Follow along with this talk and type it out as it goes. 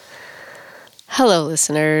Hello,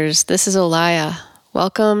 listeners. This is Olaya.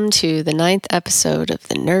 Welcome to the 9th episode of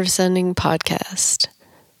the Nerve Sending Podcast.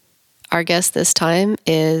 Our guest this time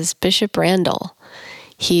is Bishop Randall.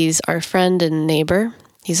 He's our friend and neighbor.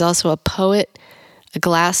 He's also a poet, a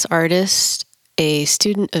glass artist, a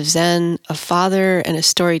student of Zen, a father, and a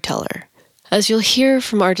storyteller. As you'll hear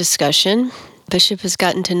from our discussion, Bishop has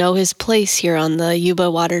gotten to know his place here on the Yuba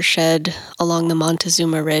watershed along the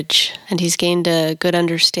Montezuma Ridge, and he's gained a good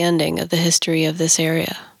understanding of the history of this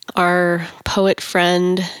area. Our poet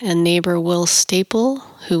friend and neighbor Will Staple,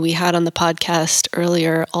 who we had on the podcast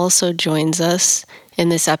earlier, also joins us in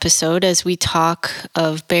this episode as we talk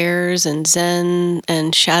of bears and Zen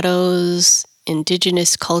and shadows,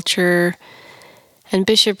 indigenous culture, and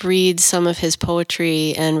Bishop reads some of his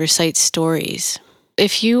poetry and recites stories.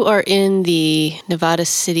 If you are in the Nevada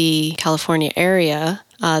City, California area,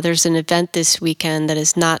 there's an event this weekend that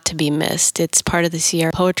is not to be missed. It's part of the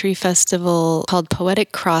Sierra Poetry Festival called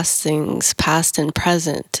Poetic Crossings, Past and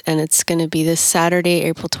Present, and it's going to be this Saturday,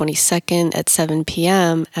 April 22nd at 7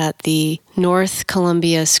 p.m. at the North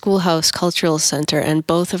Columbia Schoolhouse Cultural Center, and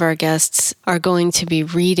both of our guests are going to be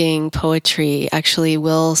reading poetry. Actually,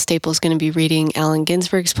 Will Staple's going to be reading Allen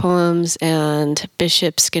Ginsberg's poems, and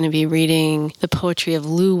Bishop's going to be reading the poetry of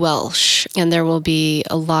Lou Welsh, and there will be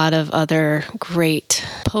a lot of other great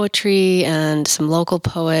poetry and some local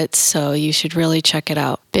poets, so you should really check it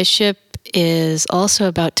out. Bishop is also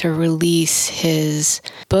about to release his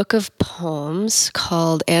book of poems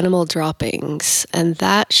called Animal Droppings, and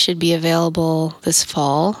that should be available this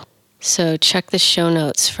fall. So check the show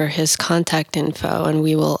notes for his contact info, and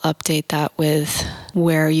we will update that with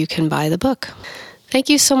where you can buy the book. Thank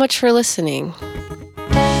you so much for listening.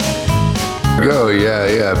 Oh,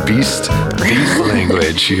 yeah. Beast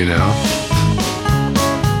language, you know.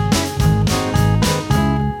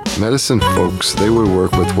 Medicine folks, they would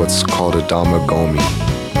work with what's called a damagomi,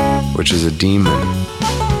 which is a demon.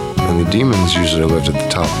 And the demons usually lived at the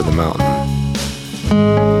top of the mountain.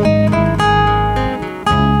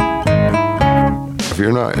 If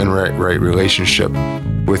you're not in right relationship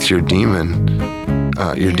with your demon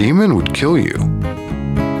would kill you.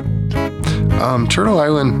 Turtle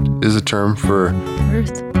Island is a term for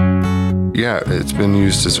Earth. Yeah, it's been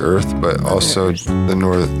used as Earth, but also the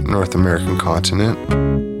North American continent.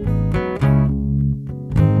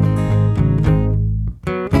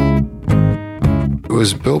 It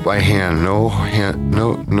was built by hand, no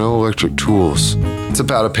electric tools. It's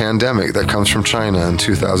about a pandemic that comes from China in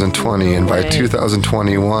 2020, and by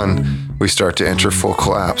 2021, we start to enter full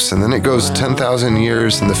collapse. And then it goes 10,000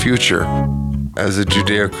 years in the future. As a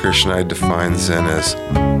Judeo-Christian, I define Zen as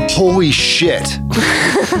holy shit.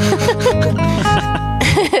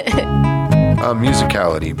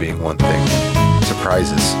 Musicality being one thing,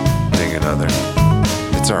 surprises being another.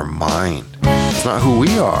 It's our mind. It's not who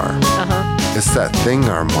we are. It's that thing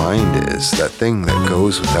our mind is, that thing that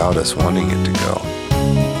goes without us wanting it to go.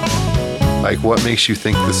 Like, what makes you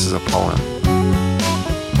think this is a poem?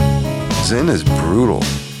 Zen is brutal.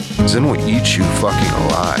 Zen will eat you fucking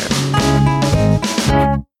alive.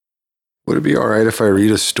 Would it be alright if I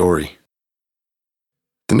read a story?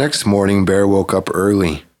 The next morning, Bear woke up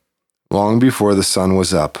early, long before the sun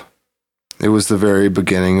was up. It was the very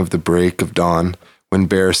beginning of the break of dawn when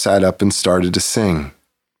Bear sat up and started to sing.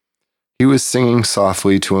 He was singing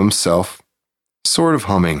softly to himself, sort of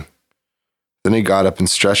humming. Then he got up and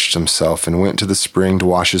stretched himself and went to the spring to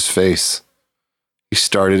wash his face. He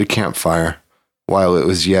started a campfire while it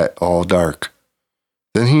was yet all dark.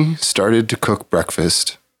 Then he started to cook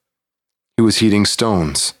breakfast. He was heating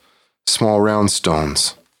stones, small round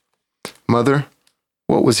stones. Mother,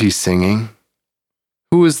 what was he singing?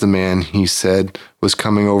 Who is the man, he said, was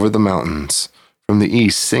coming over the mountains from the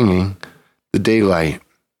east singing the daylight?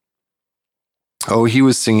 Oh, he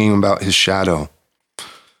was singing about his shadow.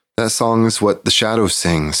 That song is what the shadow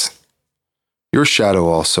sings. Your shadow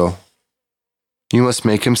also. You must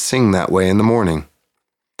make him sing that way in the morning.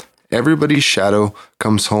 Everybody's shadow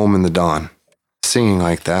comes home in the dawn, singing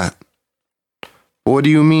like that. What do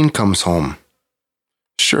you mean comes home?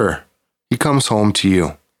 Sure, he comes home to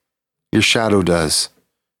you. Your shadow does.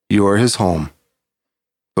 You are his home.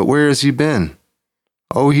 But where has he been?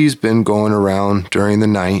 Oh, he's been going around during the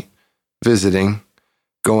night, visiting,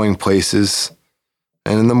 going places,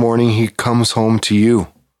 and in the morning he comes home to you.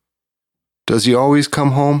 Does he always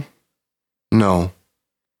come home? No.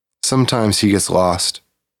 Sometimes he gets lost.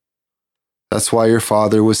 That's why your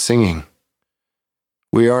father was singing.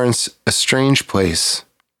 We are in a strange place.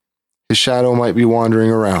 His shadow might be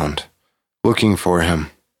wandering around, looking for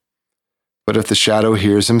him. But if the shadow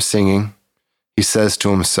hears him singing, he says to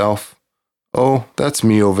himself, "Oh, that's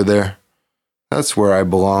me over there. That's where I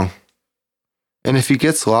belong. And if he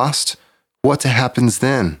gets lost, what happens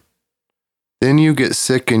then? Then you get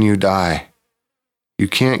sick and you die. You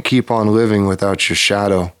can't keep on living without your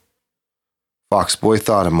shadow. Foxboy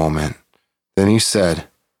thought a moment. Then he said,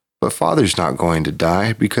 but Father's not going to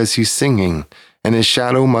die because he's singing, and his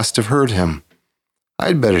shadow must have heard him.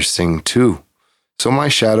 I'd better sing too, so my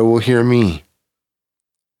shadow will hear me.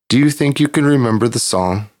 Do you think you can remember the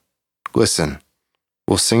song? Listen,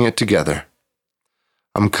 we'll sing it together.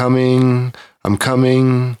 I'm coming,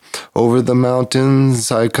 over the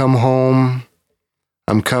mountains I come home.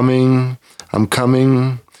 I'm coming,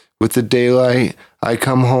 with the daylight I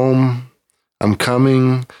come home. I'm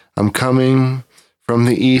coming, from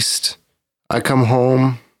the east I come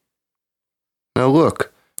home. Now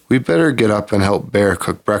look, we better get up and help Bear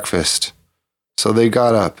cook breakfast. So they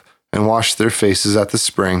got up and washed their faces at the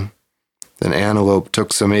spring. Then Antelope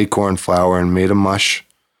took some acorn flour and made a mush.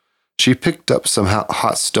 She picked up some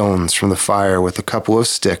hot stones from the fire with a couple of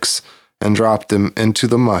sticks and dropped them into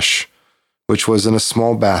the mush, which was in a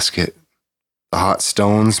small basket. The hot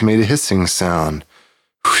stones made a hissing sound.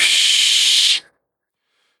 Whoosh,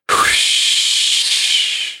 whoosh,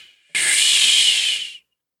 whoosh.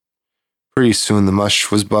 Pretty soon the mush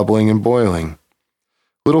was bubbling and boiling.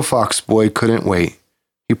 Little Fox Boy couldn't wait.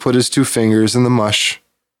 He put his 2 fingers in the mush.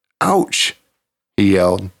 Ouch! He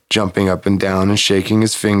yelled, jumping up and down and shaking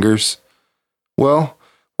his fingers. Well,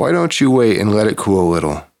 why don't you wait and let it cool a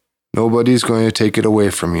little? Nobody's going to take it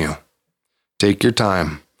away from you. Take your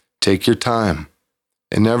time. Take your time.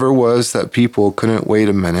 It never was that people couldn't wait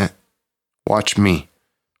a minute. Watch me.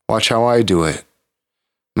 Watch how I do it.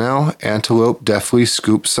 Now Antelope deftly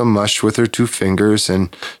scooped some mush with her 2 fingers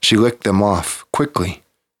and she licked them off, quickly,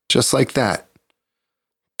 just like that.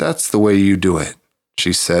 That's the way you do it,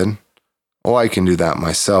 she said. Oh, I can do that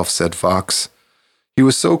myself, said Fox. He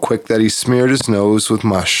was so quick that he smeared his nose with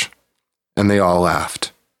mush, and they all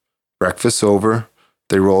laughed. Breakfast over,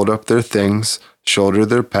 they rolled up their things, shouldered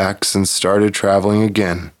their packs, and started traveling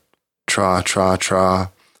again. Tra, tra,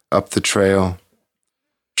 tra, up the trail.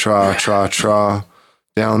 Tra, tra, tra,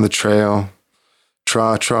 down the trail.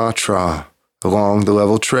 Tra, tra, tra, along the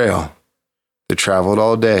level trail. They traveled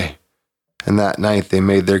all day, and that night they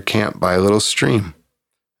made their camp by a little stream.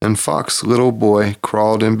 And Fox, little boy,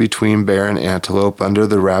 crawled in between Bear and Antelope under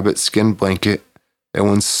the rabbit skin blanket and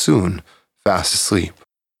was soon fast asleep.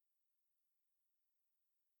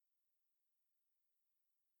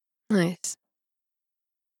 Nice.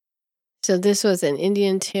 So this was an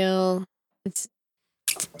Indian tale.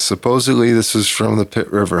 Supposedly this was from the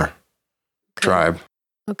Pit River tribe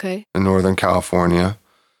in Northern California,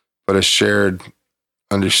 but a shared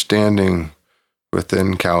understanding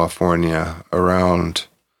within California around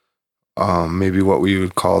maybe what we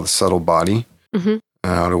would call the subtle body and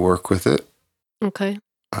how to work with it. Okay.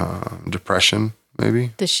 Depression,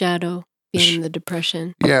 maybe. The shadow being the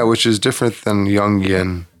depression. Yeah, which is different than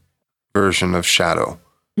Jungian version of shadow.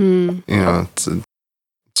 You know, it's a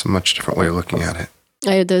much different way of looking at it.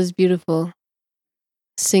 That was beautiful.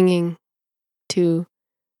 Singing, too.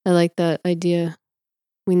 I like that idea.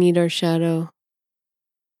 We need our shadow.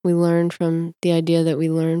 We learn from the idea that we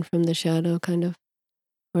learn from the shadow, kind of,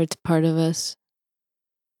 or it's part of us.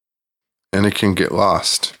 And it can get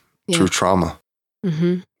lost through trauma.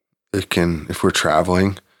 It can, if we're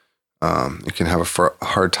traveling, it can have a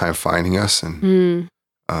hard time finding us, and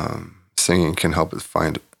singing can help it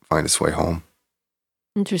find its way home.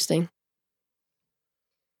 Interesting.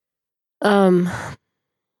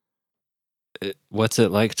 What's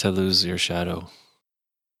it like to lose your shadow?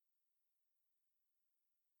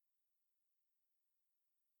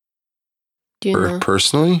 Do you know?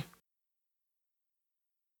 Personally?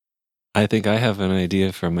 I think I have an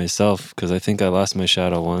idea for myself because I think I lost my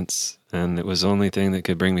shadow once, and it was the only thing that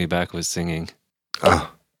could bring me back was singing.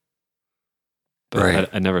 Oh. But Right.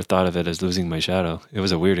 I never thought of it as losing my shadow. It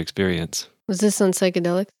was a weird experience. Was this on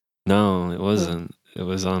psychedelics? No, it wasn't. It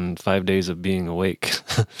was on 5 days of being awake.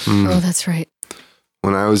 Oh, that's right.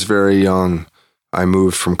 When I was very young, I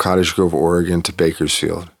moved from Cottage Grove, Oregon to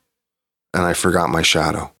Bakersfield, and I forgot my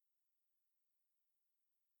shadow.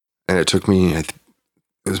 And it took me, it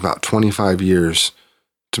was about 25 years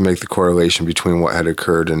to make the correlation between what had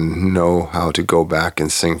occurred and know how to go back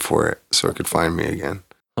and sing for it so it could find me again.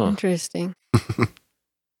 Huh. Interesting.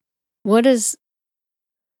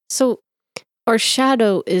 So our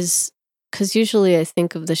shadow is, because usually I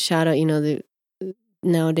think of the shadow,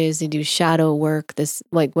 nowadays they do shadow work, this,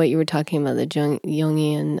 like what you were talking about, the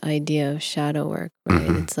Jungian idea of shadow work,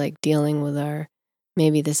 right? It's like dealing with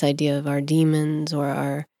maybe this idea of our demons or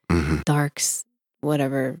our darks,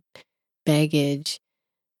 whatever, baggage.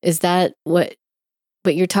 Is that what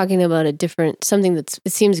but you're talking about a different, something it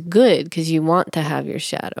seems good because you want to have your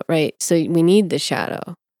shadow, right? So we need the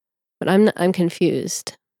shadow, but I'm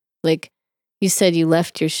confused. Like you said, you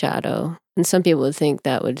left your shadow, and some people would think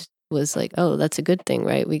that was like, oh, that's a good thing,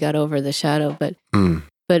 right? We got over the shadow, but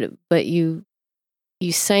you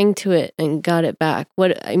sang to it and got it back.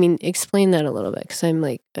 Explain that a little bit, because I'm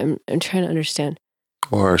trying to understand.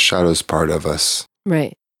 Well, our shadow's part of us.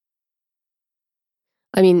 Right.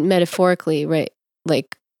 I mean, metaphorically, right?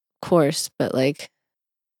 Like, of course, but like,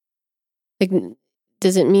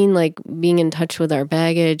 does it mean like being in touch with our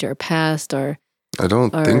baggage, our past, or? I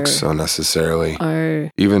don't think so necessarily.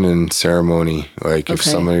 Even in ceremony, like if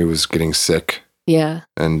somebody was getting sick,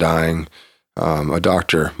 and dying, a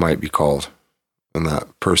doctor might be called, and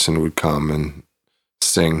that person would come and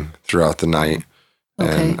sing throughout the night.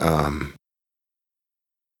 Okay. And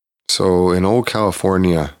so in old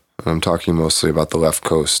California, I'm talking mostly about the left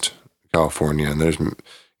coast, California, and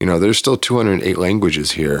there's still 208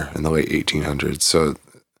 languages here in the late 1800s. So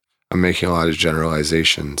I'm making a lot of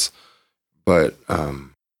generalizations, but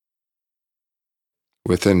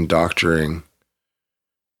within doctoring,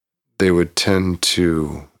 they would tend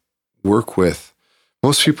to work with,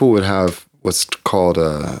 most people would have what's called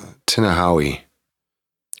a tinahawi.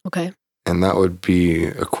 Okay. And that would be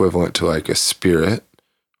equivalent to like a spirit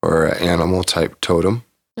or an animal type totem.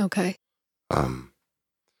 Okay.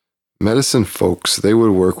 Medicine folks, they would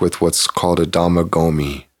work with what's called a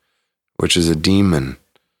damagomi, which is a demon.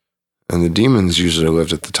 And the demons usually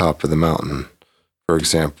lived at the top of the mountain. For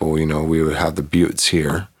example, we would have the buttes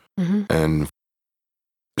here, and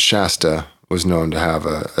Shasta was known to have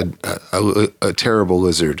a terrible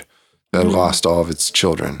lizard that lost all of its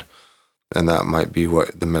children. And that might be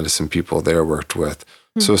what the medicine people there worked with.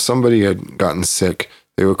 So if somebody had gotten sick,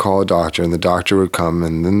 they would call a doctor, and the doctor would come,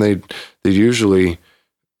 and then they'd usually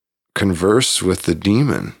converse with the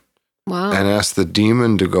demon. Wow. And ask the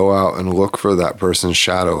demon to go out and look for that person's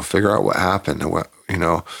shadow, figure out what happened,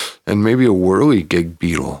 and and maybe a whirligig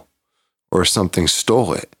beetle or something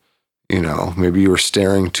stole it. Maybe you were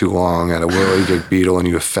staring too long at a whirligig beetle and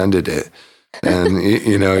you offended it, and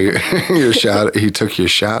your shadow. He took your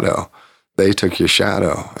shadow. They took your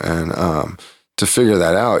shadow, and to figure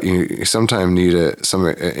that out, you sometimes need some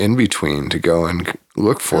in between to go and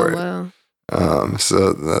look for it. Wow.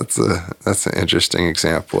 So that's an interesting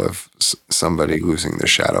example of somebody losing their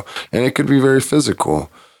shadow, and it could be very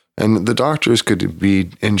physical. And the doctors could be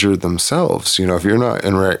injured themselves. If you're not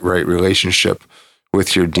in right relationship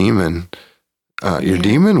with your demon, your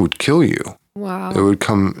demon would kill you. Wow. It would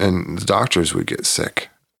come, and the doctors would get sick.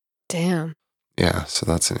 Damn. Yeah, so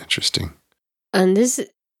that's an interesting. And this,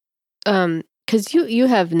 because you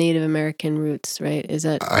have Native American roots, right? Is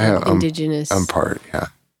that I have indigenous? I'm part, yeah.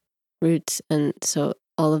 Roots, and so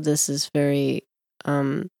all of this is very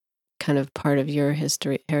kind of part of your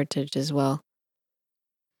heritage as well.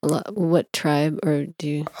 What tribe, or do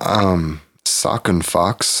you? Sauk and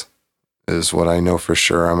Fox is what I know for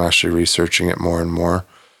sure. I'm actually researching it more and more.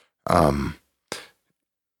 I've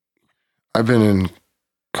been in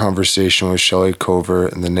conversation with Shelley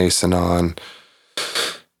Covert and the Nasanon,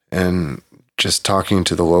 and just talking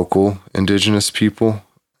to the local indigenous people,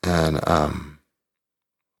 and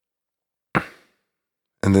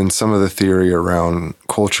then some of the theory around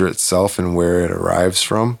culture itself and where it arrives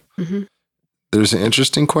from. There's an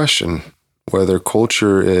interesting question whether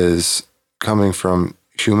culture is coming from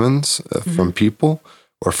humans, from people,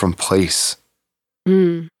 or from place.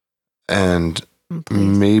 And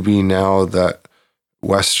maybe now that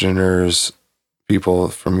Westerners, people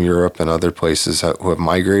from Europe and other places who have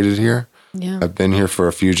migrated here, have been here for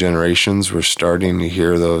a few generations, we're starting to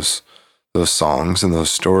hear those songs and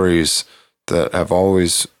those stories that have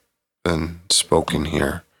always been spoken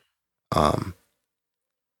here.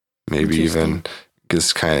 Maybe even,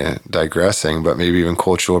 just kind of digressing, but maybe even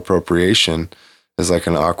cultural appropriation is like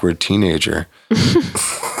an awkward teenager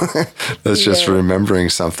that's just remembering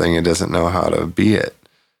something and doesn't know how to be it.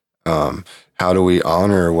 How do we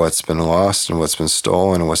honor what's been lost and what's been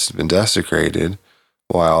stolen and what's been desecrated,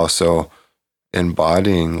 while also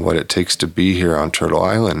embodying what it takes to be here on Turtle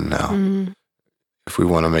Island now? If we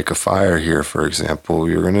want to make a fire here, for example,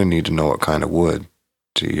 you're going to need to know what kind of wood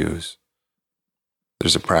to use.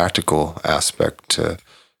 There's a practical aspect to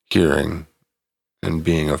hearing and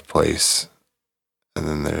being of place. And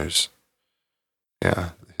then there's,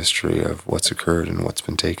 the history of what's occurred and what's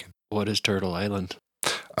been taken. What is Turtle Island?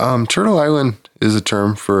 Turtle Island is a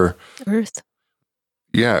term for Earth.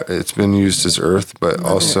 Yeah, it's been used as Earth, but Mother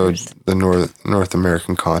also Earth. the North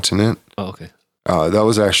American continent. Oh, okay. That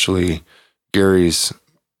was actually Gary's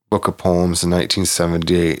book of poems in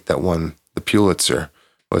 1978 that won the Pulitzer,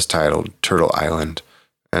 was titled Turtle Island.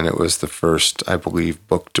 And it was the first, I believe,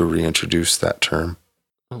 book to reintroduce that term.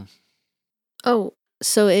 Oh,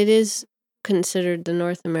 so it is considered the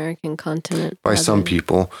North American continent By some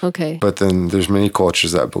people. Okay. But then there's many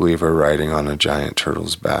cultures that believe are riding on a giant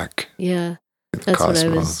turtle's back. Yeah, that's Cosmos.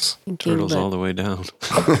 what I was thinking. Turtles all the way down.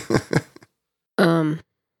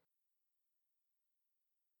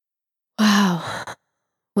 Wow.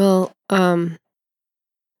 Well,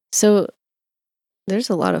 so there's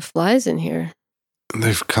a lot of flies in here.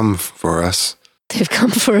 They've come for us. They've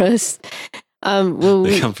come for us. Well,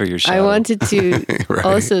 They come for your shadow. I wanted to Right.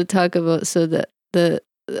 also talk about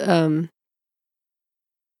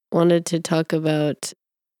wanted to talk about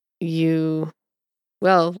you.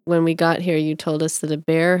 Well, when we got here, you told us that a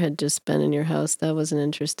bear had just been in your house. That was an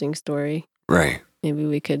interesting story. Right. Maybe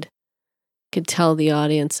we could tell the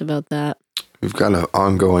audience about that. We've got an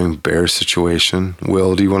ongoing bear situation.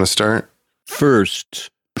 Will, do you want to start? First,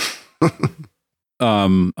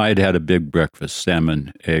 I'd had a big breakfast,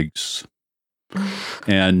 salmon, eggs,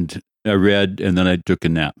 and I read, and then I took a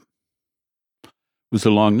nap. It was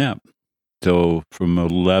a long nap. So from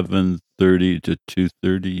 11:30 to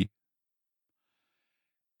 2:30,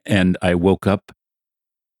 and I woke up,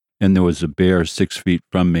 and there was a bear 6 feet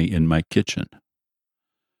from me in my kitchen.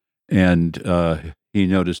 And he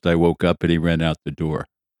noticed I woke up, and he ran out the door.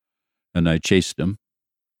 And I chased him.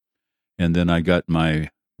 And then I got my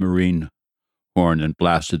marine horn and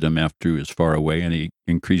blasted him after he was far away, and he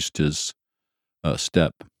increased his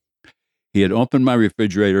step. He had opened my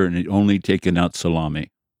refrigerator, and he'd only taken out salami.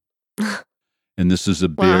 And this is a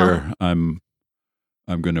beer. Wow.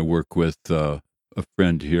 I'm going to work with a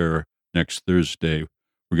friend here next Thursday.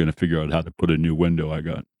 We're going to figure out how to put a new window I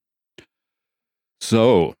got.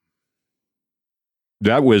 So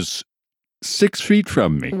that was 6 feet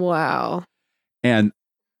from me. Wow. And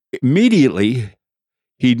immediately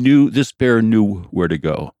this bear knew where to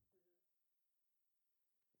go.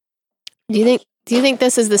 Do you think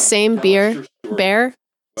this is the same bear?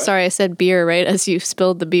 Sorry, I said beer right as you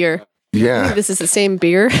spilled the beer. I Yeah. think this is the same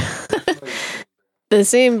beer. The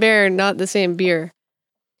same bear, not the same beer.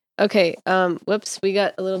 Okay, whoops, we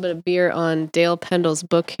got a little bit of beer on Dale Pendle's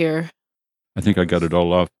book here. I think I got it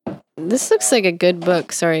all off. This looks like a good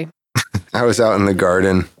book, sorry. I was out in the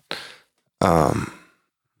garden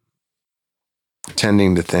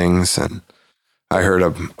tending to things, and I heard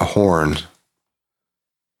a horn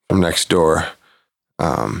from next door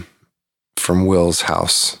from Will's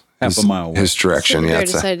house. Half a mile away. His direction. So the Yeah. bear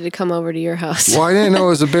decided to come over to your house. Well, I didn't know it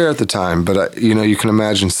was a bear at the time, but you can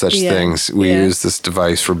imagine such Yeah, things. We yeah. use this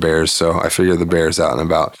device for bears, so I figured the bear's out and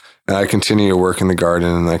about. And I continue to work in the garden,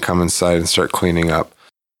 and I come inside and start cleaning up.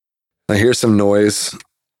 I hear some noise,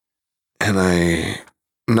 and I'm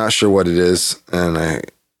not sure what it is, and I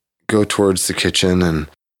go towards the kitchen, and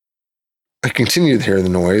I continue to hear the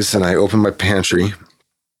noise, and I open my pantry,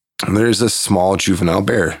 and there's a small juvenile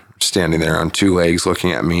bear standing there on two legs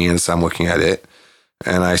looking at me as I'm looking at it.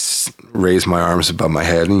 And I raise my arms above my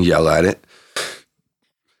head and yell at it.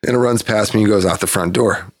 And it runs past me and goes out the front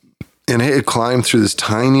door. And it had climbed through this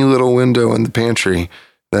tiny little window in the pantry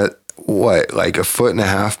that, like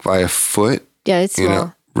 1.5 feet by a foot? Yeah, it's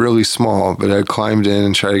small. Really small. But I climbed in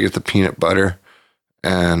and tried to get the peanut butter.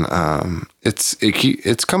 And it's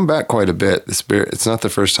come back quite a bit. This bear, it's not the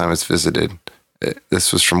first time it's visited.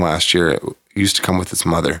 This was from last year. It used to come with its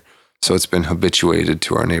mother. So it's been habituated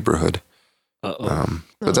to our neighborhood.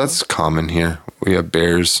 But that's common here. We have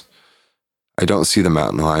bears. I don't see the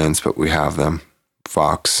mountain lions, but we have them.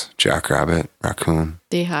 Fox, jackrabbit, raccoon.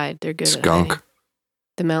 They hide. They're good Skunk. at hiding.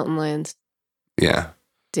 The mountain lions, Yeah.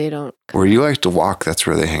 they don't. Where you like to walk, that's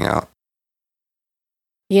where they hang out.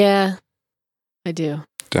 Yeah, I do.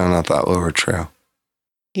 Down at that lower trail.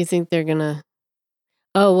 You think they're gonna?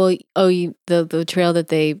 Oh well. The trail that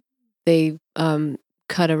they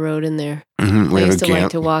cut a road in there. Mm-hmm. I used to like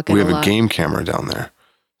to walk it We a have lot. a game camera down there.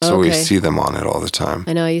 So we Okay. see them on it all the time.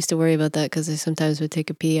 I know. I used to worry about that because I sometimes would take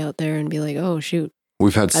a pee out there and be like, "Oh shoot,"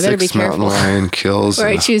 We've had I better be 6 mountain careful. lion kills where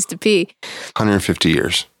I in choose to pee. 150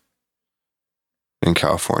 years in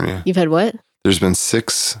California. You've had what? There's been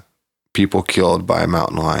 6 people killed by a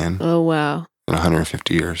mountain lion Oh wow. in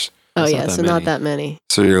 150 years. Oh That's yeah. not that So not many. that many,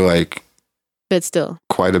 So you're like but still.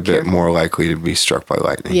 quite a bit Careful. more likely to be struck by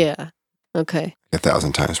lightning. Yeah. Okay.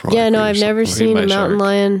 1,000 times more Yeah. likely No, or I've never something. seen by a a mountain shark.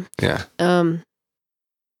 lion. Yeah.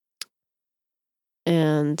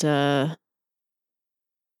 And I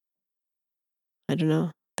don't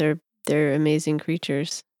know. They're amazing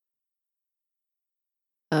creatures.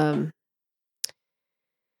 But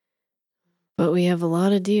we have a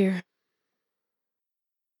lot of deer.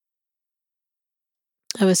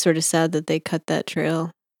 I was sort of sad that they cut that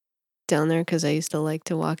trail down there because I used to like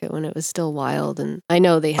to walk it when it was still wild. And I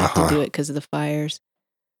know they had to do it because of the fires,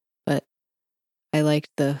 but I liked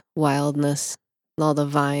the wildness and all the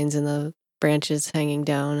vines and the branches hanging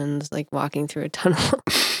down and like walking through a tunnel.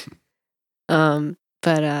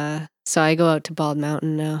 So I go out to Bald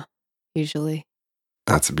Mountain now, usually.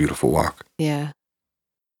 That's a beautiful walk. Yeah.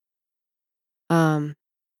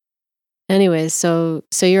 Anyways, so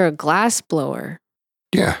you're a glass blower.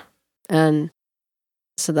 Yeah. And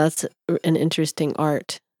so that's an interesting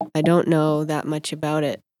art. I don't know that much about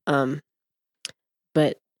it.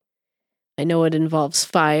 But I know it involves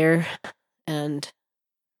fire and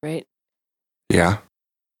right? Yeah.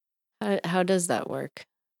 How does that work?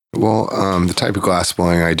 Well, the type of glass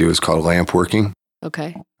blowing I do is called lamp working.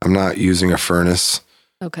 Okay. I'm not using a furnace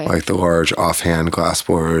Okay. like the large offhand glass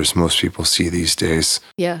blowers most people see these days.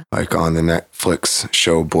 Yeah. Like on the Netflix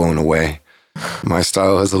show Blown Away. My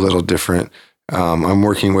style is a little different. I'm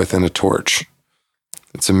working within a torch.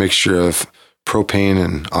 It's a mixture of propane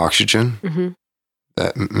and oxygen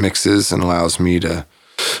that mixes and allows me to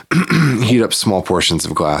heat up small portions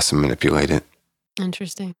of glass and manipulate it.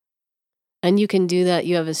 Interesting. And you can do that.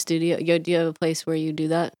 You have a studio. Do you have a place where you do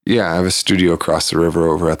that? Yeah, I have a studio across the river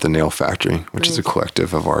over at the Nail Factory, which is a Nice.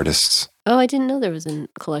 collective of artists. Oh, I didn't know there was a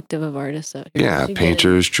collective of artists out here. Yeah, Should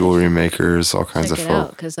painters, jewelry makers, all kinds check of it out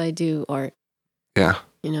folk. because I do art. Yeah.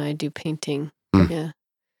 I do painting. Mm. Yeah.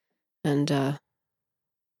 And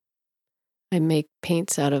I make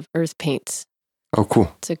paints out of earth paints. Oh,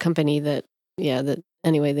 cool. It's a company that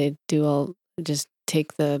anyway, they do just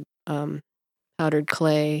take the powdered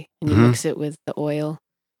clay and you mix it with the oil,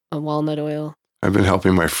 walnut oil. I've been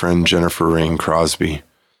helping my friend Jennifer Rain Crosby,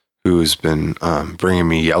 who's been bringing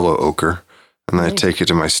me yellow ochre. And I take it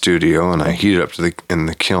to my studio and I heat it up in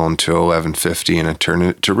the kiln to 1150 and I turn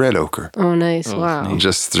it to red ochre. Oh, nice. Oh, Wow. neat.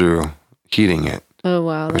 Just through heating it. Oh,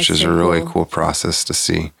 wow. Which that's is so a really cool process to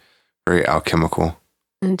see. Very alchemical.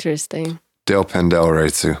 Interesting. Dale Pendell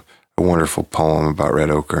writes a wonderful poem about red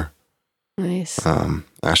ochre. Nice.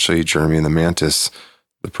 Actually, Jeremy and the Mantis,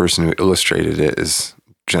 the person who illustrated it is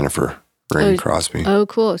Jennifer Rain Crosby. Oh,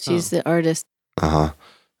 cool. She's the artist.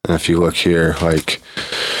 And if you look here, like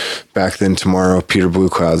Back Then Tomorrow, Peter Blue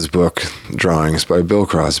Cloud's book, drawings by Bill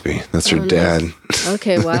Crosby. That's her dad. Nice.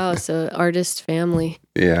 Okay, wow. So artist family.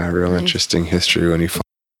 Yeah, real interesting history when you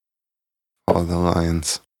follow the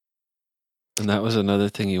lines. And that was another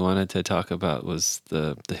thing you wanted to talk about was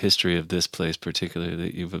the history of this place particularly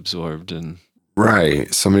that you've absorbed. And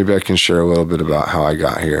Right. So maybe I can share a little bit about how I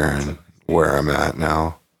got here and where I'm at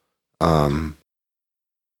now.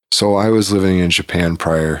 So I was living in Japan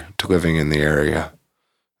prior to living in the area.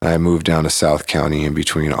 I moved down to South County in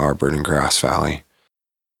between Auburn and Grass Valley.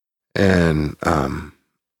 And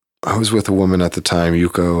I was with a woman at the time,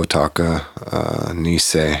 Yuka Otaka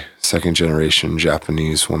Nisei, second generation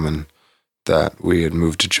Japanese woman that we had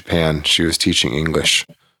moved to Japan. She was teaching English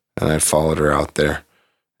and I'd followed her out there.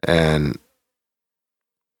 And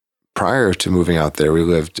prior to moving out there, we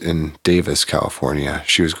lived in Davis, California.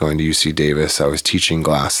 She was going to UC Davis. I was teaching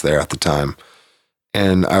glass there at the time.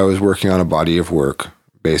 And I was working on a body of work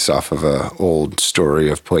based off of an old story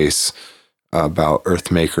of place about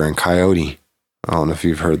Earthmaker and Coyote. I don't know if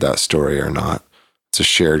you've heard that story or not. It's a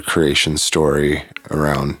shared creation story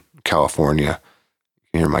around California.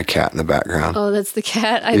 You can hear my cat in the background. Oh, that's the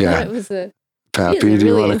cat. I thought it was a Pappy, do you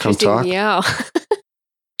really want to come interesting talk? meow.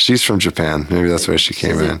 She's from Japan. Maybe that's why she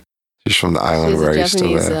came in. She's from the island where I used to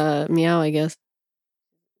live. Japanese meow, I guess.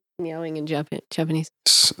 Meowing in Japanese.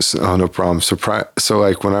 Oh, no problem. So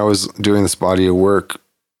like when I was doing this body of work,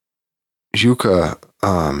 Yuka,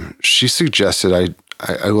 she suggested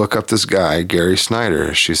I look up this guy, Gary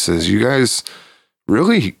Snyder. She says, you guys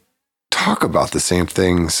really talk about the same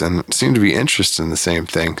things and seem to be interested in the same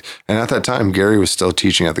thing. And at that time, Gary was still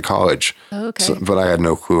teaching at the college. Oh, okay. But I had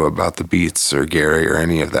no clue about the Beats or Gary or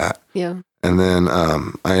any of that. Yeah. And then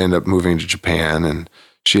I ended up moving to Japan and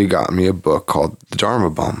she had gotten me a book called The Dharma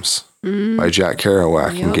Bums by Jack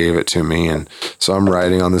Kerouac and gave it to me. And so I'm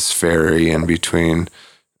riding on this ferry in between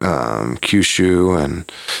Kyushu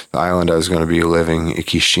and the island I was going to be living,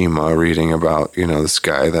 Ikishima, reading about, this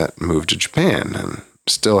guy that moved to Japan and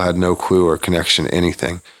still had no clue or connection to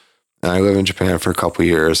anything. And I lived in Japan for a couple of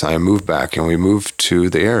years. I moved back and we moved to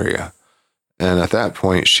the area. And at that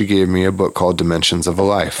point, she gave me a book called Dimensions of a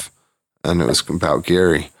Life. And it was about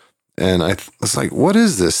Gary. And I was like, what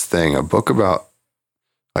is this thing? A book about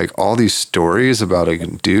like all these stories about a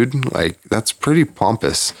dude? Like, that's pretty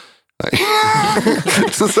pompous. Like,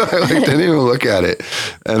 so I didn't even look at it.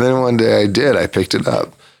 And then one day I did. I picked it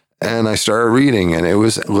up. And I started reading, and it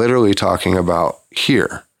was literally talking about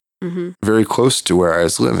here, very close to where I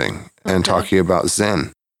was living, and talking about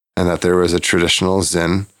Zen, and that there was a traditional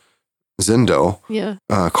Zendo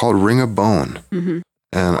called Ring of Bone.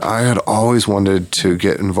 And I had always wanted to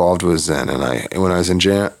get involved with Zen. And when I was in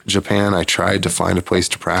Japan, I tried to find a place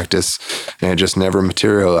to practice, and it just never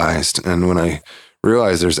materialized. And when I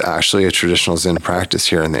realized there's actually a traditional Zen practice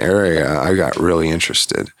here in the area, I got really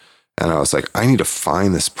interested. And I was like, I need to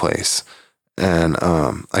find this place. And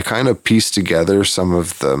I kind of pieced together some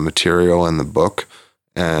of the material in the book.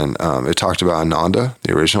 And it talked about Ananda,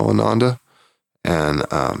 the original Ananda. And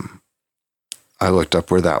I looked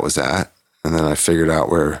up where that was at. And then I figured out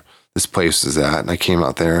where this place is at. And I came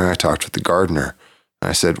out there and I talked with the gardener. And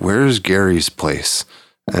I said, where's Gary's place?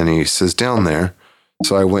 And he says, down there.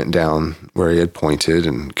 So I went down where he had pointed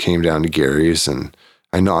and came down to Gary's, and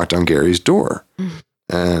I knocked on Gary's door.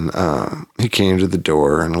 And he came to the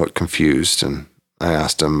door and looked confused. And I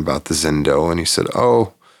asked him about the Zendo, and he said,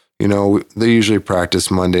 oh, you know, they usually practice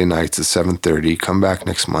Monday nights at 7:30. Come back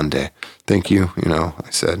next Monday. Thank you. You know, I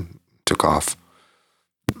said, took off.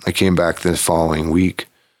 I came back the following week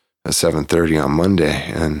at 7:30 on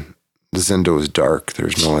Monday, and the Zendo was dark.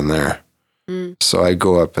 There's no one there. So I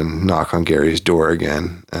go up and knock on Gary's door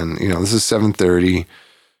again. And, you know, this is 7:30,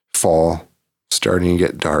 fall, starting to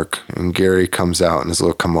get dark. And Gary comes out in his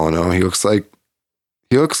little kimono. He looks like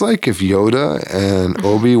if Yoda and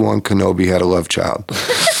Obi-Wan Kenobi had a love child.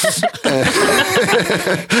 And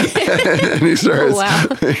he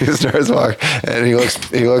starts walking, and he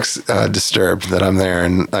looks disturbed that I'm there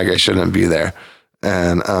and like I shouldn't be there.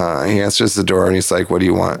 And he answers the door and he's like, what do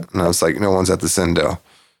you want? And I was like, no one's at the Zendo.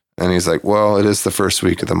 And he's like, well, it is the first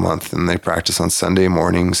week of the month and they practice on Sunday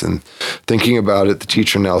mornings. And thinking about it, the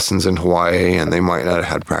teacher Nelson's in Hawaii and they might not have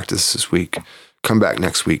had practice this week. Come back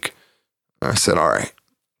next week. I said, all right.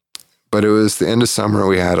 But it was the end of summer.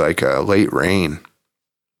 We had like a late rain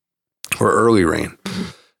or early rain.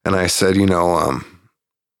 And I said, you know,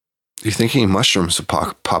 do you think any mushrooms will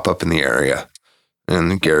pop up in the area?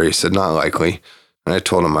 And Gary said, not likely. And I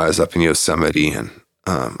told him I was up in Yosemite and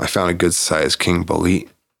I found a good sized king bolete.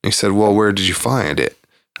 He said, well, where did you find it?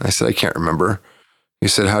 I said, I can't remember. He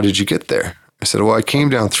said, how did you get there? I said, well, I came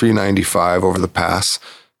down 395 over the pass.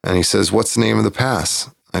 And he says, what's the name of the pass?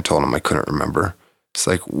 I told him I couldn't remember. It's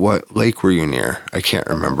like, what lake were you near? I can't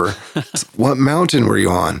remember. What mountain were you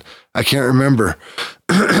on? I can't remember.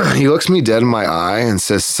 He looks me dead in my eye and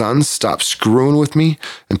says, son, stop screwing with me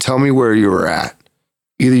and tell me where you were at.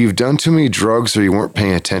 Either you've done too many drugs or you weren't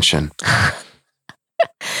paying attention.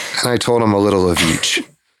 And I told him a little of each.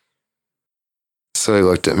 So he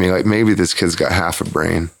looked at me like, maybe this kid's got half a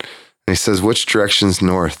brain. And he says, which direction's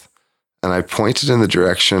north? And I pointed in the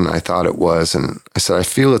direction I thought it was. And I said, I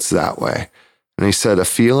feel it's that way. And he said, a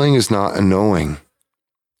feeling is not a knowing.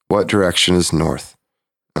 What direction is north?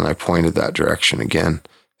 And I pointed that direction again.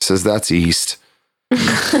 He says, that's east.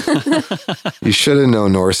 You should have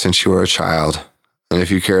known north since you were a child. And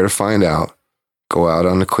if you care to find out, go out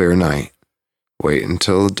on a clear night. Wait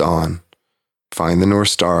until the dawn. Find the North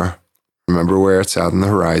Star. Remember where it's out on the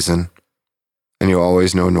horizon. And you'll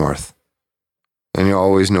always know north. And you'll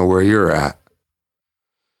always know where you're at.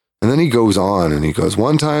 And then he goes on and he goes,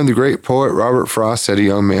 one time the great poet Robert Frost had a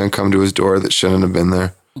young man come to his door that shouldn't have been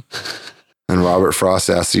there. And Robert Frost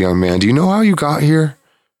asked the young man, do you know how you got here?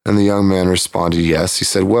 And the young man responded, yes. He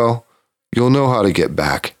said, well, you'll know how to get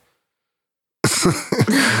back.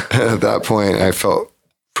 At that point, I felt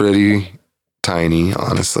pretty tiny,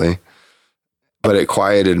 honestly. But it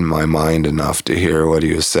quieted my mind enough to hear what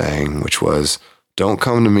he was saying, which was, don't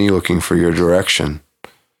come to me looking for your direction.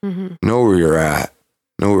 Know where you're at.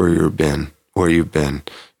 Know where you've been.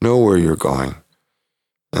 Know where you're going.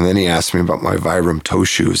 And then he asked me about my Vibram toe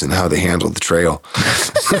shoes and how they handled the trail.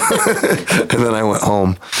 And then I went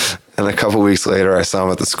home. And a couple weeks later, I saw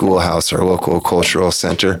him at the schoolhouse, our local cultural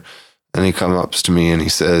center. And he comes up to me and he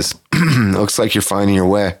says, looks like you're finding your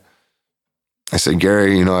way. I said,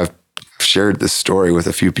 Gary, you know, I've shared this story with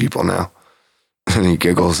a few people now. And he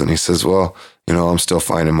giggles and he says, well, you know, I'm still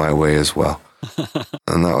finding my way as well.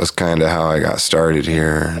 And that was kind of how I got started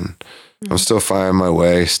here. And I'm still finding my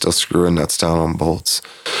way, still screwing nuts down on bolts.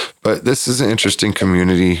 But this is an interesting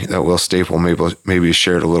community that Will Staple maybe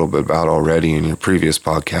shared a little bit about already in your previous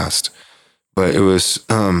podcast. But it was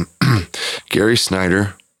Gary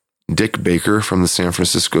Snyder, Dick Baker from the San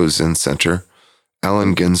Francisco Zen Center,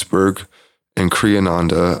 Allen Ginsberg, and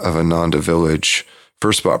Kriyananda of Ananda Village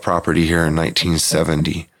first bought property here in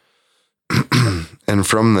 1970. And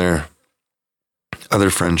from there, other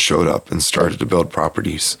friends showed up and started to build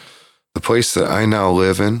properties. The place that I now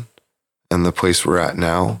live in and the place we're at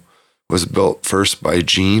now was built first by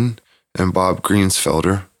Gene and Bob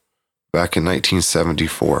Greensfelder back in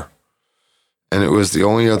 1974. And it was the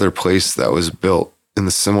only other place that was built in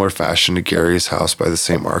the similar fashion to Gary's house by the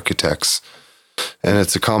same architects. And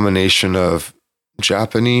it's a combination of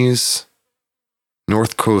Japanese,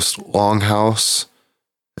 North Coast longhouse,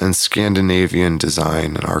 and Scandinavian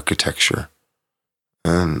design and architecture.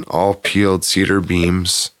 And all peeled cedar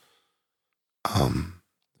beams.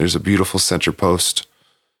 There's a beautiful center post.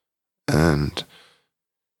 And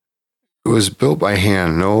it was built by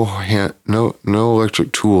hand, no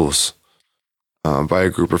electric tools, by a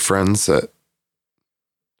group of friends that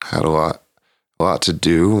had a lot to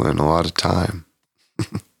do and a lot of time.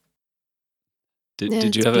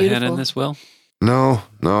 Did you have a hand in this, Will? No,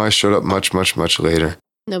 I showed up much later.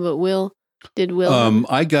 No, but did Will?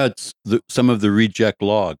 I got some of the reject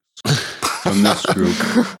logs from this group,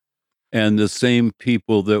 and the same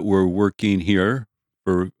people that were working here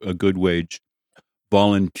for a good wage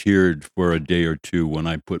volunteered for a day or two when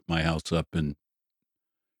I put my house up in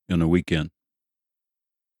a weekend.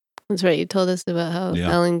 That's right. You told us about how Yeah.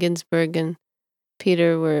 Allen Ginsberg and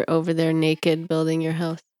Peter were over there naked building your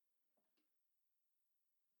house.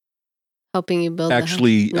 Helping you build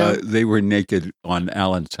Actually, the house? No? they were naked on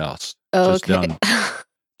Alan's house. Oh, just okay.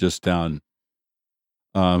 just down.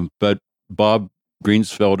 But Bob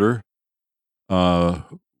Greensfelder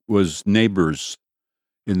was neighbors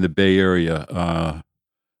in the Bay Area.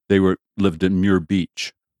 They lived in Muir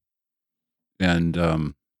Beach,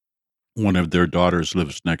 and one of their daughters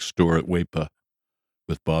lives next door at WAPA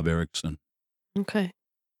with Bob Erickson. Okay.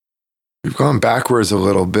 We've gone backwards a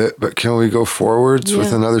little bit, but can we go forwards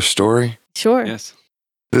with another story? Sure. Yes.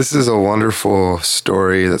 This is a wonderful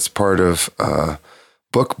story that's part of a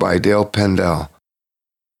book by Dale Pendell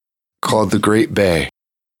called The Great Bay.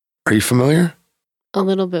 Are you familiar? A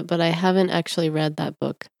little bit, but I haven't actually read that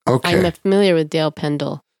book. Okay. I'm familiar with Dale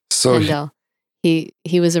Pendell. So He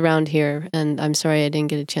was around here, and I'm sorry I didn't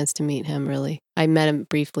get a chance to meet him, really. I met him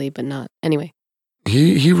briefly, but not. Anyway.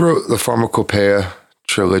 he wrote the Pharmacopoeia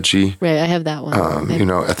trilogy. Right, I have that one.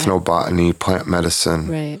 Ethnobotany, plant medicine.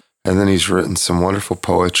 Right. And then he's written some wonderful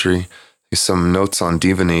poetry, some notes on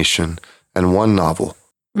divination, and one novel.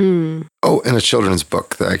 Mm. Oh, and a children's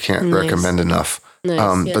book that I can't recommend enough.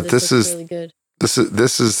 Nice. But this is really good.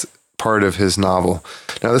 This is part of his novel.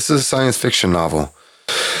 Now, this is a science fiction novel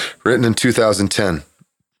written in 2010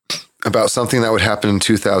 about something that would happen in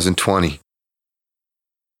 2020.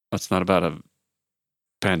 That's not about a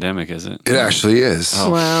pandemic, is it? It actually is.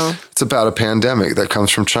 Oh. Wow. It's about a pandemic that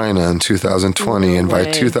comes from China in 2020. No and by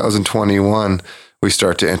way. 2021, we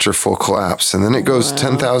start to enter full collapse. And then it goes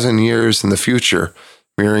 10,000 years in the future,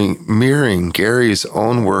 mirroring Gary's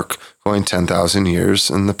own work going 10,000 years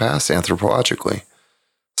in the past anthropologically.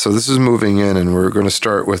 So this is moving in, and we're going to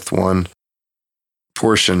start with one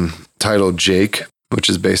portion titled Jake, which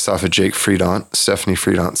is based off of Jake Friedant, Stephanie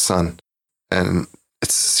Friedant's son. And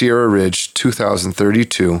it's Sierra Ridge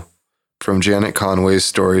 2032 from Janet Conway's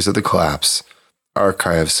Stories of the Collapse,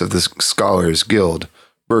 Archives of the Scholars Guild,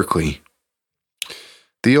 Berkeley.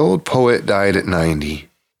 The old poet died at 90.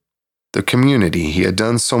 The community he had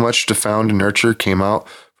done so much to found and nurture came out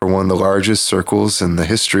for one of the largest circles in the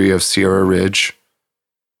history of Sierra Ridge.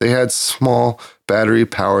 They had small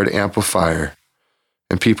battery-powered amplifier,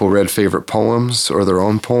 and people read favorite poems or their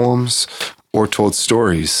own poems or told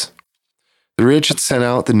stories. The Ridge had sent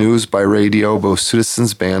out the news by radio, both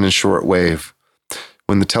citizens band and shortwave.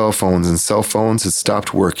 When the telephones and cell phones had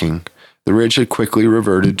stopped working, the Ridge had quickly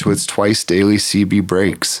reverted to its twice-daily CB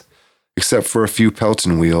breaks. Except for a few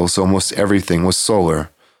Pelton wheels, almost everything was solar.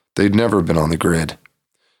 They'd never been on the grid.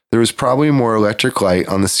 There was probably more electric light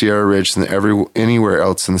on the Sierra Ridge than anywhere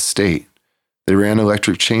else in the state. They ran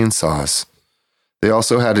electric chainsaws. They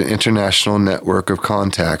also had an international network of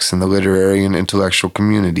contacts in the literary and intellectual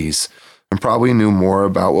communities, and probably knew more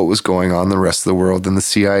about what was going on in the rest of the world than the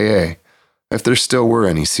CIA, if there still were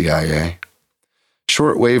any CIA.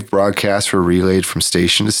 Shortwave broadcasts were relayed from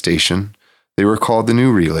station to station. They were called the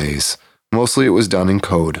new relays. Mostly it was done in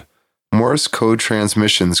code. Morse code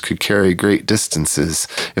transmissions could carry great distances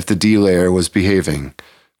if the delayer was behaving.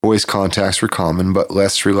 Voice contacts were common but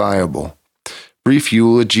less reliable. Brief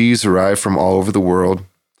eulogies arrived from all over the world.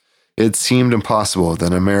 It seemed impossible that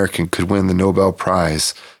an American could win the Nobel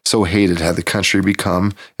Prize, so hated had the country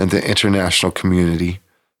become in the international community.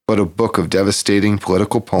 But a book of devastating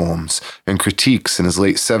political poems and critiques in his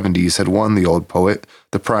late 70s had won the old poet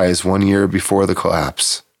the prize 1 year before the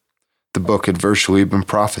collapse. The book had virtually been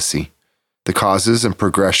prophecy, the causes and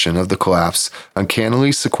progression of the collapse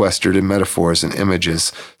uncannily sequestered in metaphors and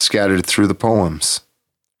images scattered through the poems.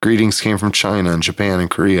 Greetings came from China and Japan and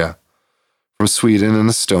Korea. from Sweden and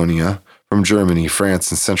Estonia, from Germany,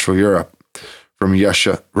 France, and Central Europe, from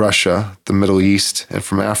Russia, the Middle East, and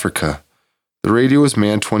from Africa. The radio was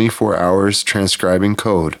manned 24 hours transcribing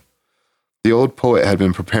code. The old poet had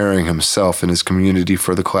been preparing himself and his community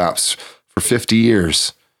for the collapse for 50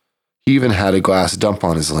 years. He even had a glass dump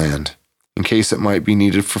on his land, in case it might be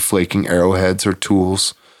needed for flaking arrowheads or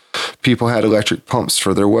tools. People had electric pumps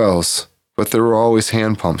for their wells, but there were always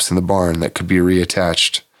hand pumps in the barn that could be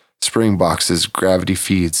reattached. Spring boxes, gravity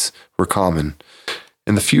feeds were common.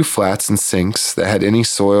 In the few flats and sinks that had any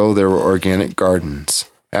soil, there were organic gardens.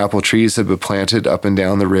 Apple trees had been planted up and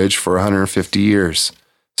down the ridge for 150 years.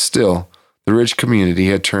 Still, the ridge community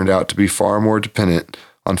had turned out to be far more dependent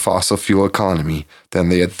on fossil fuel economy than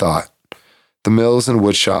they had thought. The mills and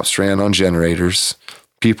wood shops ran on generators.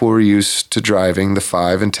 People were used to driving the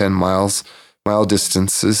 5 and 10 mile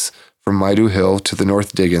distances from Maidu Hill to the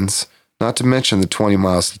North Diggins, not to mention the 20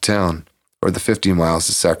 miles to town, or the 50 miles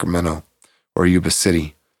to Sacramento, or Yuba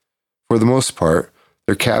City. For the most part,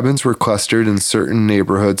 their cabins were clustered in certain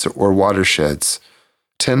neighborhoods or watersheds.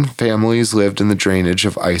 10 families lived in the drainage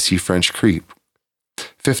of icy French Creek.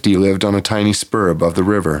 50 lived on a tiny spur above the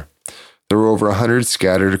river. There were over 100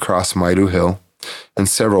 scattered across Maidu Hill, and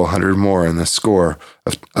several hundred more in the score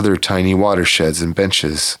of other tiny watersheds and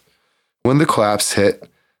benches. When the collapse hit,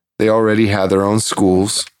 they already had their own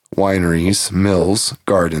schools, wineries, mills,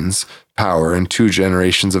 gardens, power, and 2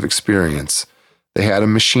 generations of experience. They had a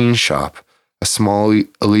machine shop, a small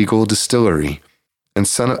illegal distillery, and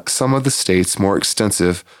some of the state's more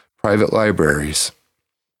extensive private libraries.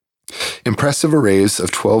 Impressive arrays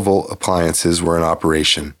of 12-volt appliances were in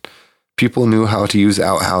operation. People knew how to use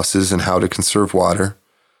outhouses and how to conserve water.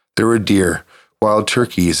 There were deer, wild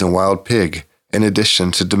turkeys, and wild pig, in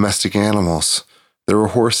addition to domestic animals. There were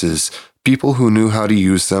horses, people who knew how to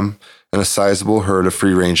use them, and a sizable herd of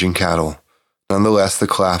free-ranging cattle. Nonetheless, the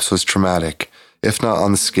collapse was traumatic, if not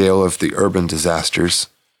on the scale of the urban disasters.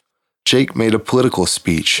 Jake made a political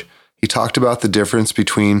speech. He talked about the difference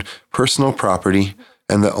between personal property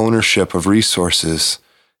and the ownership of resources.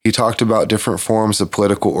 He talked about different forms of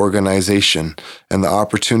political organization and the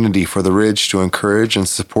opportunity for the Ridge to encourage and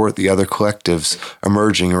support the other collectives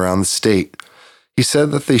emerging around the state. He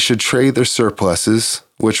said that they should trade their surpluses,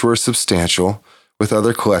 which were substantial, with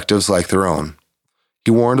other collectives like their own.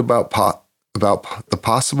 He warned about the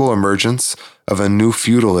possible emergence of a new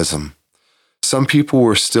feudalism. Some people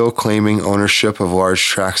were still claiming ownership of large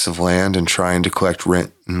tracts of land and trying to collect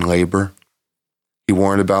rent and labor. He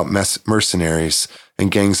warned about mercenaries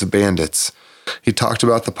and gangs of bandits. He talked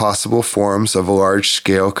about the possible forms of a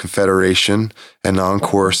large-scale confederation and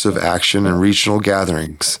non-coercive action in regional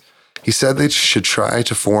gatherings. He said they should try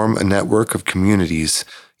to form a network of communities,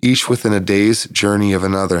 each within a day's journey of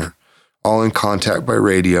another, all in contact by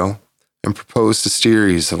radio, and proposed a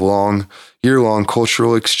series of year-long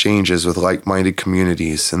cultural exchanges with like-minded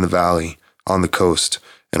communities in the valley, on the coast,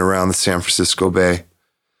 and around the San Francisco Bay.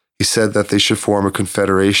 He said that they should form a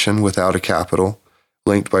confederation without a capital,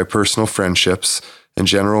 linked by personal friendships and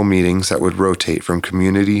general meetings that would rotate from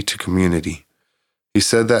community to community. He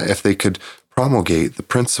said that if they could promulgate the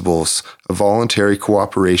principles of voluntary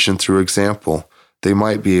cooperation through example, they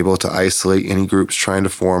might be able to isolate any groups trying to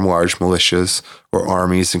form large militias or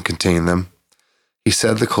armies and contain them. He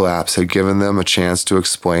said the collapse had given them a chance to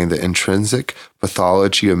explain the intrinsic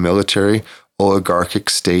pathology of military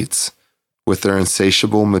oligarchic states with their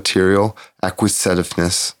insatiable material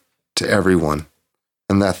acquisitiveness to everyone,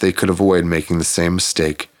 and that they could avoid making the same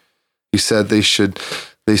mistake. He said they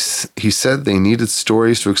needed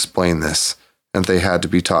stories to explain this, and they had to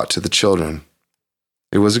be taught to the children.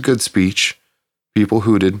 It was a good speech. People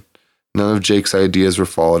hooted. None of Jake's ideas were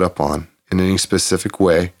followed up on in any specific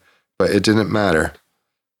way, but it didn't matter.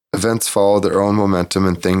 Events followed their own momentum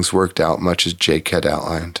and things worked out much as Jake had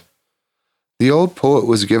outlined. The old poet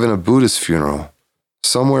was given a Buddhist funeral,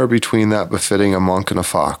 somewhere between that befitting a monk and a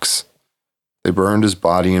fox. They burned his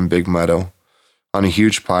body in Big Meadow, on a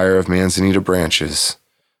huge pyre of manzanita branches.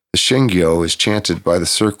 The Shingyo is chanted by the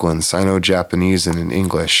circling Sino-Japanese and in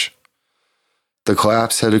English. The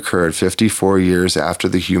collapse had occurred 54 years after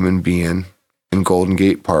the human being in Golden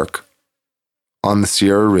Gate Park. On the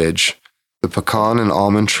Sierra Ridge, the pecan and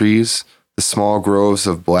almond trees, the small groves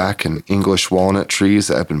of black and English walnut trees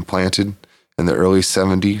that had been planted in the early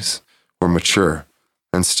 70s were mature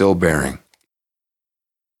and still bearing.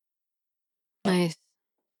 Nice.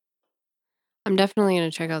 I'm definitely going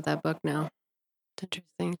to check out that book now. It's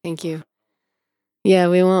interesting. Thank you. Yeah,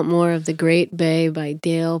 we want more of The Great Bay by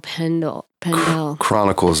Dale Pendell.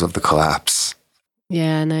 Chronicles of the Collapse.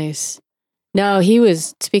 Yeah, nice. No, he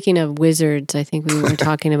was, speaking of wizards, I think we were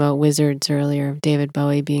talking about wizards earlier, David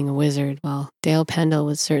Bowie being a wizard. Well, Dale Pendle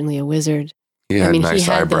was certainly a wizard. He had nice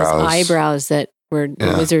he had eyebrows. those eyebrows that were the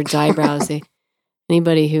Yeah. wizard's eyebrows.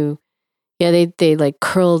 Anybody who, they like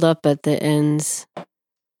curled up at the ends.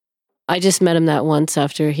 I just met him that once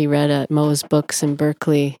after he read at Moe's Books in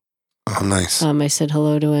Berkeley. Oh, nice. I said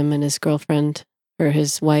hello to him and his girlfriend, or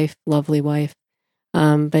his wife, lovely wife.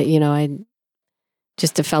 But I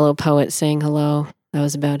just a fellow poet saying hello. That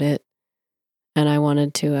was about it. And I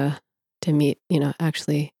wanted to meet,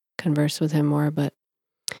 actually converse with him more. But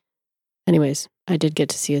anyways, I did get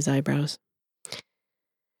to see his eyebrows,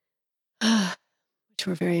 which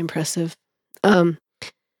were very impressive.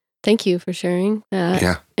 Thank you for sharing that.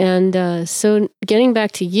 Yeah. And so getting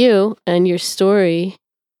back to you and your story,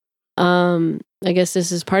 I guess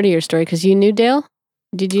this is part of your story because you knew Dale.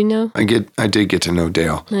 Did you know? I did get to know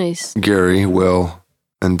Dale. Nice. Gary, Will,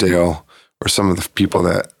 and Dale were some of the people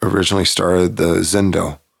that originally started the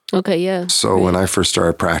Zendo. Okay, yeah. So when I first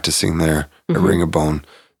started practicing there at Ring of Bone,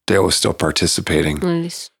 Dale was still participating.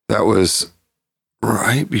 Nice. That was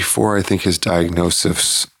right before I think his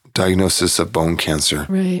diagnosis of bone cancer.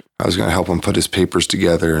 Right. I was going to help him put his papers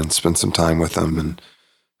together and spend some time with him,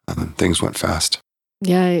 and things went fast.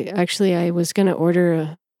 Yeah, I was going to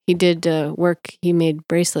order he did work, he made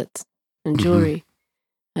bracelets and jewelry,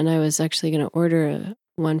 and I was actually going to order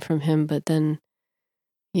one from him, but then,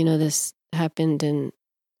 this happened and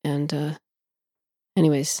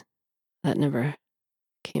anyways, that never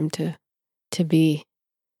came to be.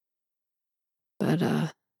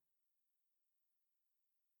 But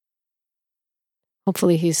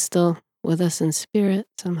hopefully he's still with us in spirit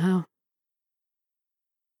somehow.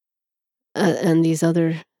 And these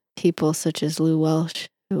other people such as Lou Welsh,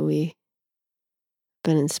 who we've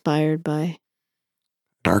been inspired by.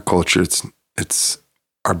 In our culture, it's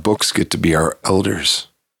our books get to be our elders.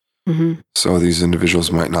 Mm-hmm. So these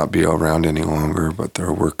individuals might not be around any longer, but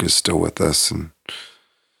their work is still with us and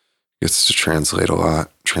gets to translate a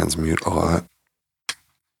lot, transmute a lot.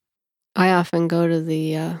 I often go to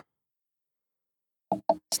the,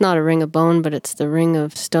 it's not a Ring of Bone, but it's the Ring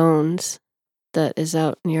of Stones that is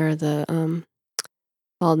out near the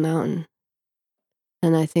Bald Mountain.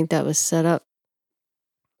 And I think that was set up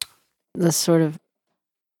the sort of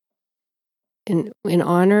in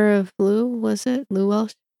honor of Lou, was it? Lou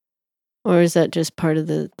Welsh? Or is that just part of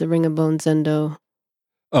the Ring of Bone Zendo?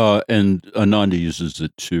 And Ananda uses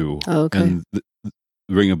it too. Oh, okay. And the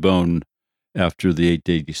Ring of Bone, after the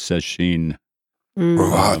 8-day sesshin,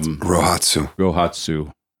 Rohatsu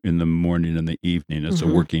in the morning and the evening. It's a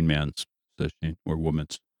working man's sesshin or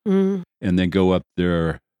woman's. And then go up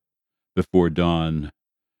there before dawn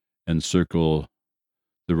and circle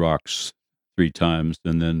the rocks 3 times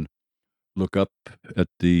and then look up at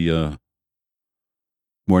the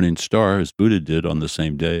morning star as Buddha did on the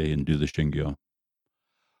same day and do the Shingyo.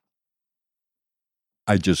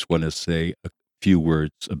 I just want to say a few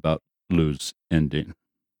words about Lou's ending.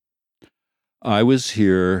 I was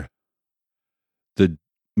here the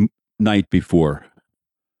night before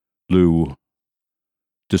Lou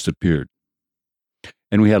disappeared,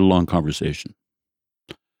 and we had a long conversation.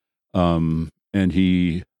 And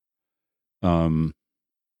he told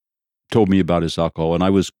me about his alcohol, and I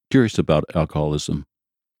was curious about alcoholism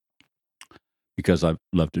because I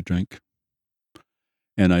love to drink.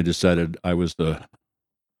 And I decided I was the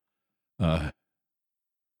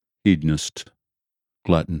hedonist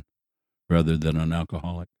glutton rather than an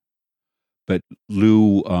alcoholic. But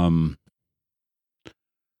Lou,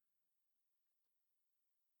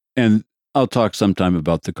 and I'll talk sometime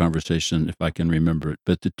about the conversation if I can remember it.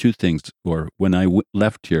 But the 2 things were, when I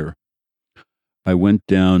left here, I went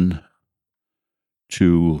down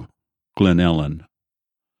to Glen Ellen,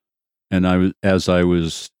 and I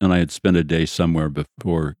had spent a day somewhere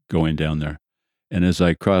before going down there. And as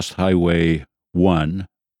I crossed Highway 1,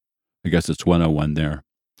 I guess it's 101 there,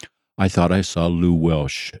 I thought I saw Lou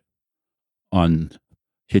Welsh on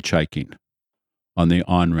hitchhiking on the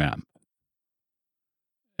on-ramp.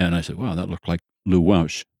 And I said, wow, that looked like Lou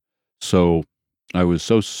Welsh. So I was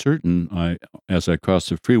so certain, as I crossed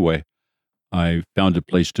the freeway, I found a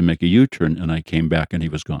place to make a U-turn, and I came back and he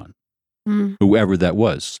was gone. Whoever that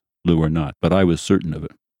was, Lou or not, but I was certain of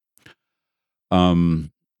it.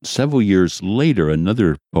 Several years later,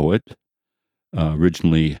 another poet,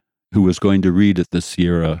 originally, who was going to read at the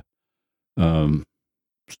Sierra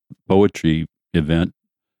poetry event,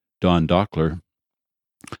 Don Dockler,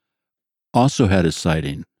 also had a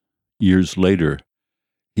sighting. Years later,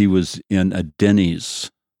 he was in a Denny's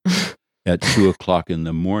at 2:00 in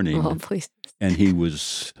the morning, Oh, please. and he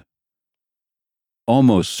was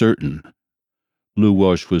almost certain Lou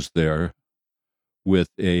Welsh was there with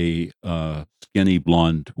a skinny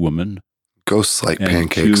blonde woman Ghosts like and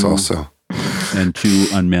pancakes two- also. and two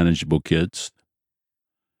unmanageable kids,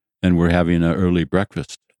 and we're having an early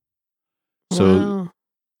breakfast. So Wow.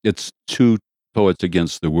 it's two poets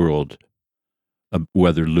against the world,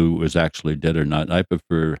 whether Lou was actually dead or not. I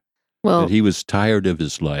prefer Well, that he was tired of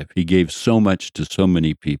his life. He gave so much to so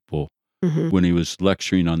many people. mhm. When he was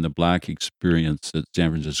lecturing on the Black experience at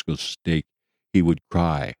San Francisco State, he would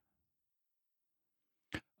cry.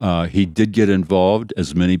 He did get involved,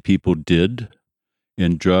 as many people did,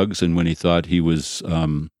 in drugs, and when he thought he was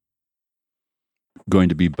going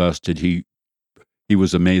to be busted, he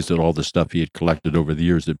was amazed at all the stuff he had collected over the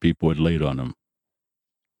years that people had laid on him,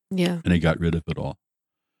 Yeah. and he got rid of it all.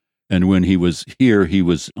 And when he was here, he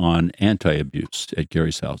was on anti-abuse at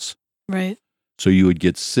Gary's house. Right. So you would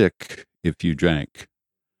get sick if you drank.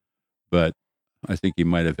 But I think he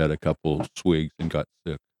might have had a couple swigs and got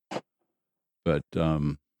sick. But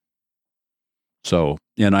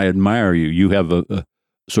and I admire you. You have a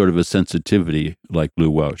sort of a sensitivity like Lou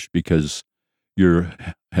Welsh because you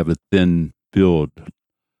have a thin build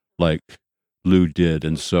like Lou did.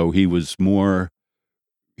 And so he reacted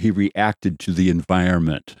to the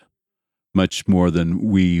environment much more than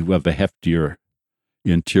we of a heftier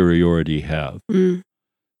interiority have. Mm.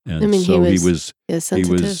 And I mean, so he was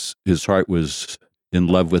sensitive. his heart was in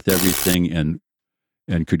love with everything and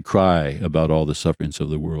could cry about all the sufferings of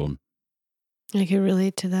the world. I can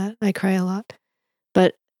relate to that. I cry a lot.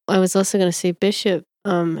 But I was also going to say Bishop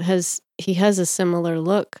has a similar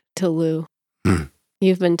look to Lou. Hmm.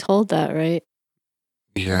 You've been told that, right?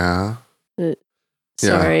 Yeah.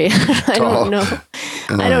 Sorry. I don't know.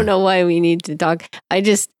 I don't know why we need to talk. I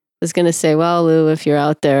just was going to say, well, Lou, if you're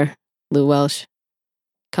out there, Lou Welsh,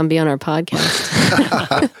 come be on our podcast.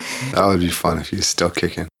 That would be fun if he's still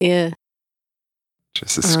kicking. Yeah.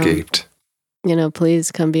 Just escaped.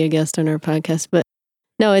 Please come be a guest on our podcast. But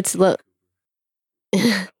no, it's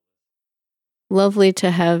lovely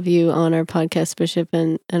to have you on our podcast, Bishop,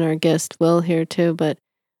 and our guest Will here too. But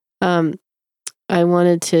I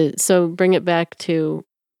wanted to bring it back to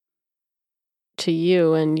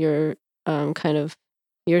you and your kind of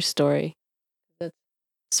your story. That's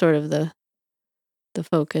sort of the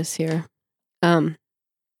focus here. What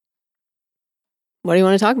do you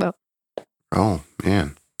want to talk about? Oh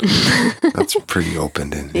man, that's pretty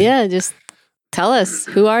open, isn't it? Yeah, just tell us.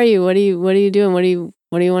 Who are you? What are you doing? What do you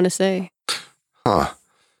want to say? Huh.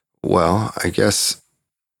 Well, I guess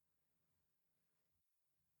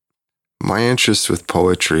my interest with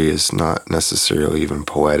poetry is not necessarily even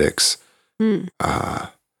poetics.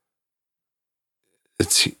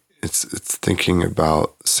 It's thinking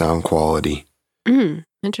about sound quality.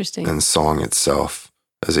 Interesting. And song itself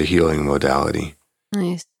as a healing modality.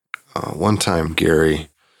 Nice. One time, Gary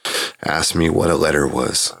asked me what a letter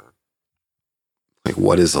was. Like,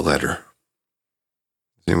 what is a letter?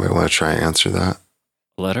 Does anybody want to try and answer that?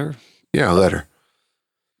 Letter? Yeah, a letter.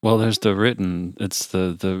 Well, there's the written. It's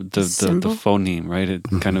the phoneme, right? It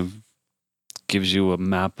kind of gives you a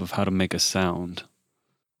map of how to make a sound.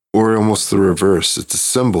 Or almost the reverse. It's a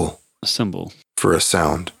symbol. A symbol. For a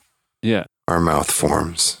sound. Yeah. Our mouth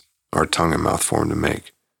forms. Our tongue and mouth form to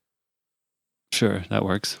make. Sure, that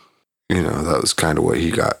works. That was kind of what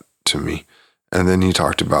he got to me. And then he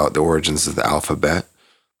talked about the origins of the alphabet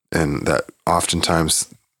and that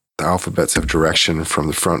oftentimes the alphabets have direction from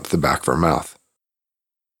the front to the back of our mouth.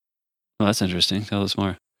 Well, that's interesting. Tell us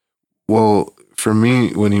more. Well, for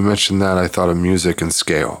me, when he mentioned that, I thought of music and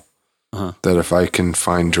scale. Uh-huh. That if I can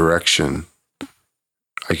find direction,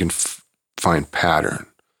 I can find pattern.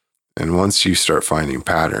 And once you start finding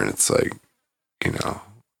pattern, it's like, now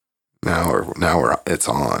it's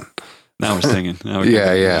on. Now we're singing.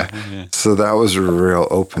 Yeah. So that was a real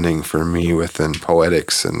opening for me within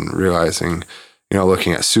poetics and realizing,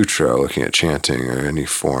 looking at sutra, looking at chanting or any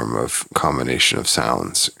form of combination of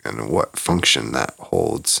sounds and what function that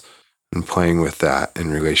holds and playing with that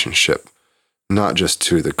in relationship, not just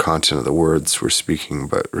to the content of the words we're speaking,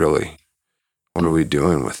 but really, what are we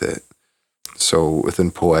doing with it? So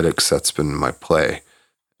within poetics, that's been my play.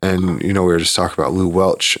 And, we were just talking about Lou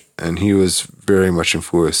Welsh, and he was very much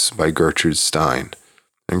influenced by Gertrude Stein.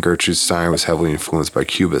 And Gertrude Stein was heavily influenced by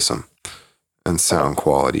Cubism and sound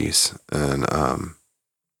qualities. And an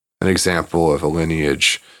example of a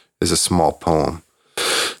lineage is a small poem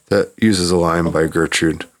that uses a line by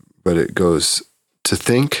Gertrude, but it goes, "To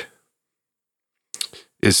think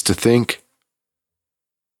is to think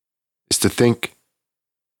is to think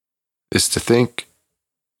is to think.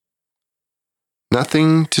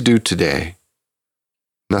 Nothing to do today.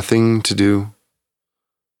 Nothing to do.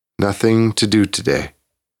 Nothing to do today.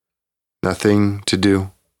 Nothing to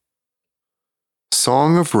do.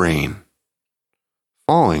 Song of rain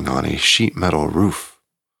falling on a sheet metal roof.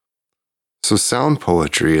 So sound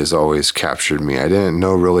poetry has always captured me. I didn't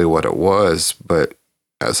know really what it was, but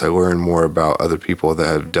as I learned more about other people that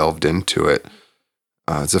have delved into it,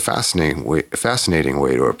 it's a fascinating way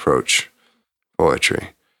to approach poetry,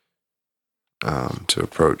 to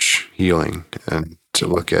approach healing, and to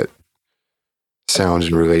look at sound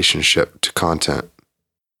in relationship to content.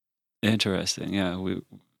 Interesting. Yeah,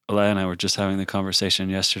 Alaya and I were just having the conversation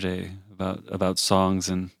yesterday about songs,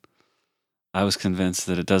 and I was convinced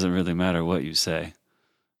that it doesn't really matter what you say,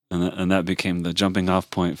 and that became the jumping off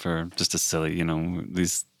point for just a silly,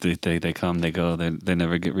 these they come, they go, they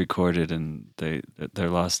never get recorded, and they're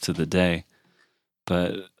lost to the day.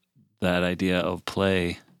 But that idea of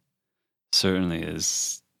play certainly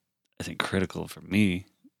is, I think, critical for me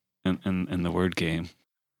in the word game.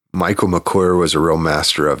 Michael McClure was a real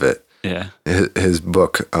master of it. Yeah. His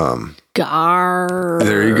book, Gar.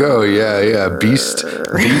 there you go. Yeah. Beast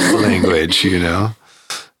language, Gar.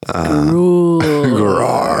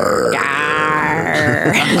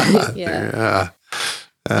 Yeah.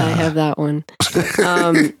 I have that one.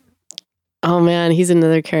 Oh man, he's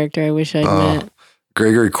another character I wish I'd met.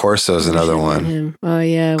 Gregory Corso is another one. Him. Oh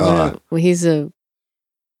yeah. Well, he's a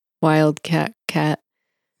wild cat.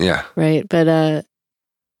 Yeah. Right. But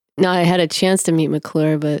no, I had a chance to meet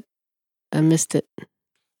McClure, but I missed it.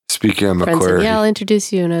 Speaking of McClure, said, I'll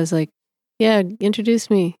introduce you, and I was like, yeah, introduce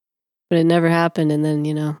me, but it never happened. And then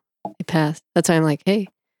it passed. That's why I'm like, hey,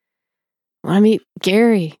 I want to meet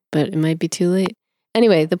Gary, but it might be too late.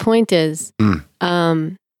 Anyway, the point is,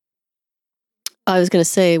 I was going to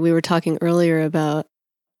say, we were talking earlier about,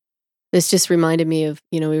 this just reminded me of,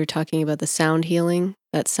 we were talking about the sound healing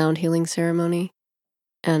ceremony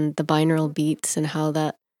and the binaural beats and how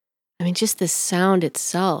that, just the sound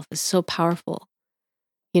itself is so powerful,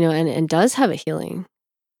 and does have a healing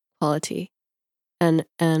quality. And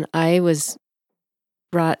I was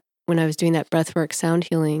brought, when I was doing that breathwork sound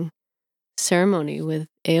healing ceremony with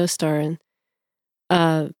Aostar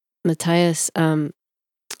and Matthias,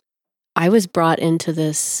 I was brought into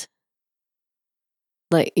this,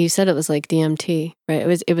 like you said, it was like DMT,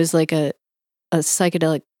 right? It was like a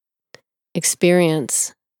psychedelic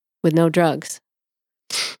experience with no drugs.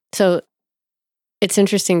 So it's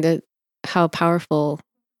interesting how powerful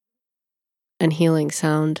and healing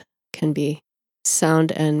sound can be,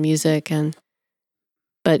 sound and music,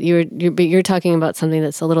 but you're talking about something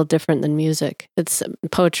that's a little different than music. It's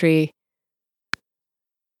poetry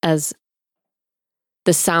as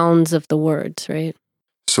the sounds of the words, right?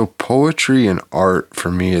 So poetry and art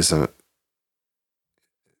for me is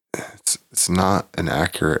it's not an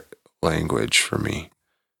accurate language for me.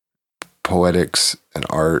 Poetics and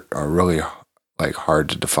art are really like hard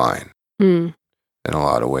to define in a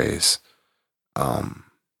lot of ways.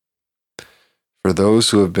 For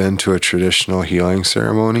those who have been to a traditional healing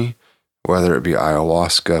ceremony, whether it be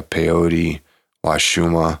ayahuasca, peyote,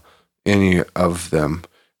 washuma, any of them,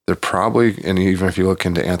 they're probably, and even if you look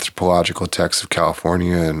into anthropological texts of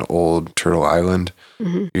California and old Turtle Island,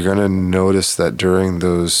 you're going to notice that during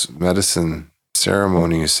those medicine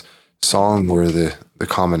ceremonies, song were the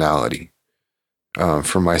commonality.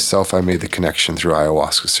 For myself, I made the connection through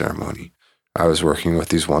ayahuasca ceremony. I was working with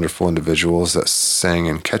these wonderful individuals that sang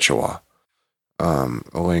in Quechua, a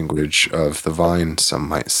language of the vine, some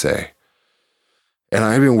might say. And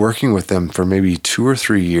I had been working with them for maybe 2 or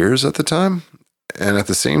 3 years at the time. And at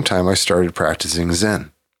the same time, I started practicing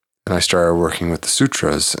Zen. And I started working with the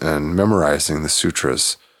sutras and memorizing the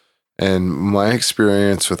sutras. And my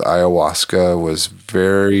experience with ayahuasca was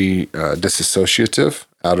very disassociative,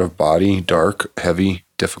 out of body, dark, heavy,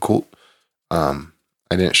 difficult. I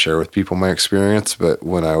didn't share with people my experience, but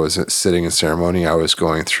when I was sitting in ceremony, I was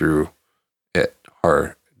going through it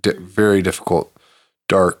hard, very difficult,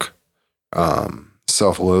 dark,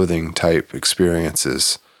 self-loathing type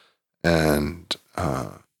experiences. And I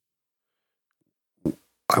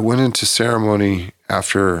went into ceremony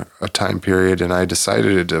after a time period, and I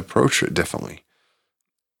decided to approach it differently.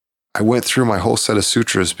 I went through my whole set of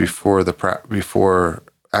sutras after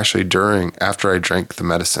I drank the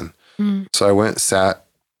medicine. So I went, set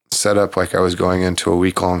up like I was going into a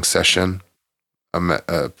week-long session,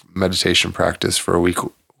 a meditation practice for a week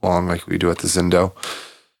long, like we do at the Zendo.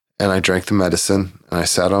 And I drank the medicine, and I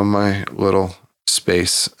sat on my little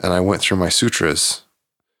space, and I went through my sutras.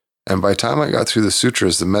 And by the time I got through the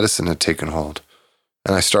sutras, the medicine had taken hold.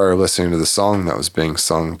 And I started listening to the song that was being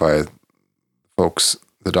sung by folks,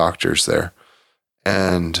 the doctors there.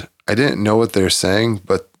 And I didn't know what they were saying,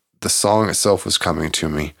 but the song itself was coming to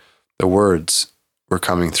me. The words were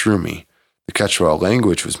coming through me. The Quechua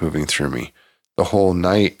language was moving through me. The whole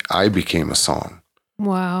night, I became a song.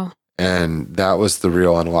 Wow. And that was the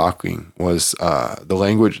real unlocking, was the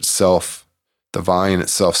language itself, the vine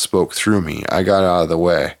itself spoke through me. I got out of the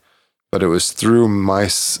way. But it was through my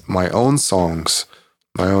own songs,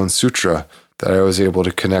 my own sutra, that I was able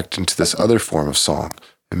to connect into this other form of song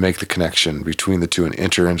and make the connection between the two and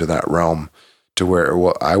enter into that realm to where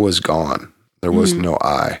I was gone. There was no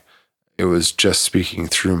I. It was just speaking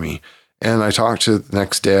through me. And I talked to the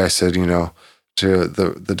next day, I said, to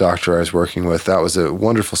the doctor I was working with, that was a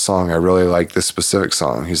wonderful song. I really like this specific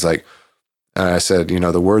song. He's like, and I said,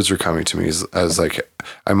 the words were coming to me as like,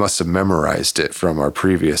 I must have memorized it from our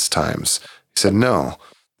previous times. He said, no,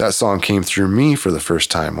 that song came through me for the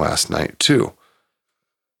first time last night too.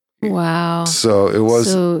 Wow.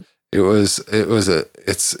 So it's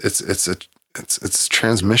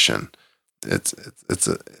transmission.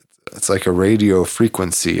 It's like a radio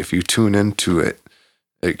frequency. If you tune into it,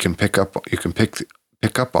 you can pick up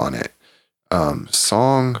on it.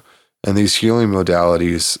 Song and these healing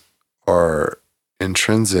modalities are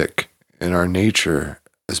intrinsic in our nature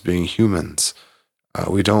as being humans.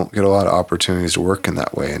 We don't get a lot of opportunities to work in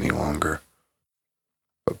that way any longer.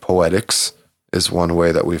 But poetics is one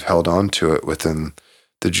way that we've held on to it within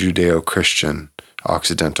the Judeo-Christian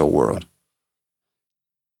Occidental world.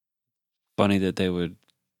 Funny that they would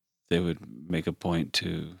make a point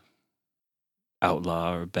to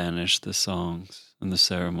outlaw or banish the songs and the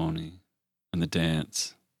ceremony and the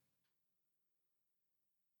dance.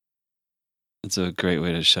 It's a great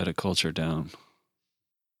way to shut a culture down.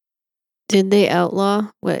 Did they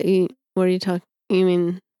outlaw? What are you talking? You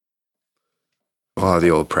mean? A lot of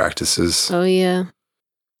the old practices. Oh yeah.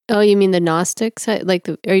 Oh, you mean the Gnostics? Like,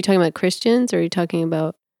 are you talking about Christians, or are you talking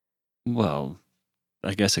about? Well,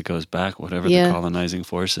 I guess it goes back, whatever Yeah. the colonizing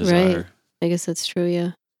forces Right. are. I guess that's true.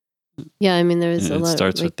 Yeah. Yeah. I mean, there's And a lot. it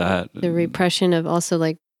starts with that. The repression of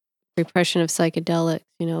repression of psychedelics.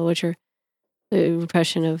 Which are the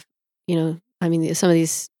repression of. I mean, some of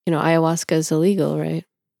these. Ayahuasca is illegal, right?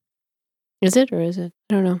 Is it, or is it?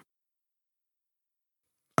 I don't know.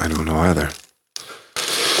 I don't know either.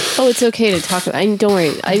 Oh, it's okay to talk about. Don't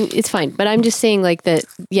worry. It's fine. But I'm just saying, like that.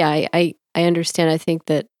 Yeah, I understand. I think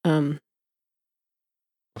that.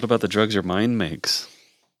 What about the drugs your mind makes?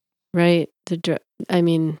 Right. I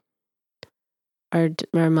mean,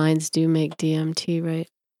 our minds do make DMT, right?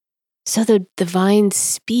 So the vines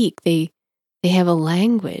speak. They have a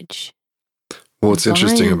language. Well, what's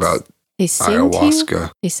interesting about they sing ayahuasca. To you?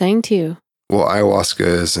 They sang to you. Well,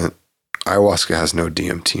 ayahuasca has no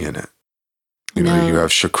DMT in it. You have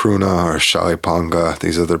chacruna or shalipanga,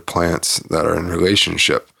 these other plants that are in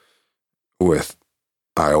relationship with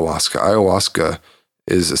ayahuasca. Ayahuasca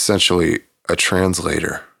is essentially a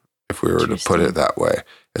translator, if we were to put it that way.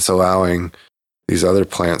 It's allowing these other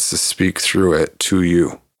plants to speak through it to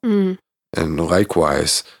you. Mm. And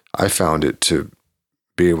likewise, I found it to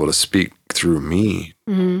be able to speak through me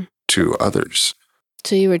to others.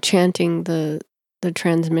 So you were chanting the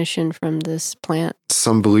transmission from this plant.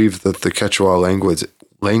 Some believe that the Quechua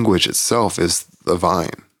language itself is the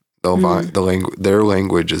vine. Their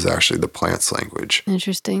language is actually the plant's language.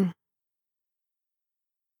 Interesting.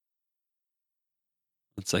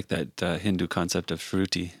 It's like that Hindu concept of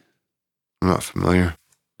Shruti. I'm not familiar.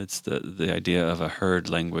 It's the idea of a herd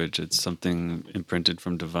language. It's something imprinted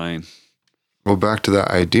from divine. Well, back to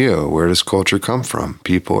that idea. Where does culture come from?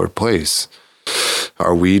 People or place?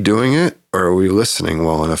 Are we doing it, or are we listening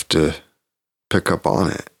well enough to pick up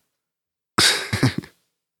on it?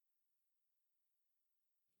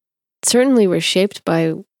 Certainly, we're shaped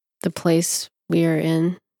by the place we are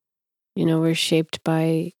in. We're shaped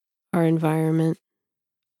by our environment.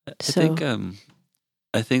 I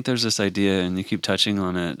think there's this idea, and you keep touching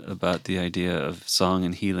on it, about the idea of song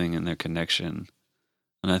and healing and their connection.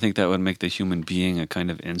 And I think that would make the human being a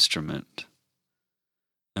kind of instrument.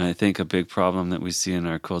 And I think a big problem that we see in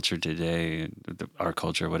our culture today, our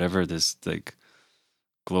culture, whatever this like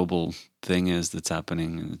global thing is that's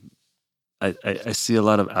happening, I see a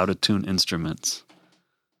lot of out-of-tune instruments.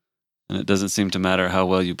 And it doesn't seem to matter how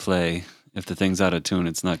well you play. If the thing's out of tune,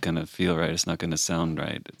 it's not going to feel right. It's not going to sound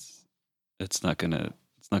right. It's not going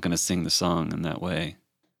to sing the song in that way.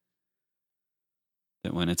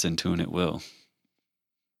 That when it's in tune, it will.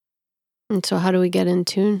 And so how do we get in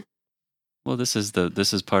tune? Well, this is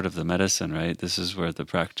part of the medicine, right? This is where the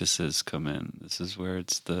practices come in. This is where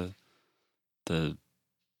it's the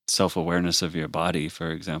self-awareness of your body,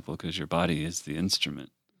 for example, because your body is the instrument.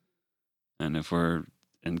 And if we're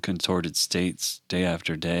in contorted states day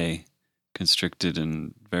after day, constricted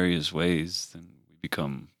in various ways, then we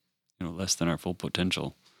become less than our full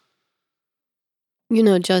potential.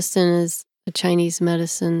 Justin is a Chinese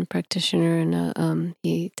medicine practitioner, and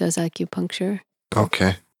he does acupuncture.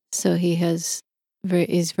 Okay. So he's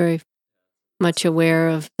very much aware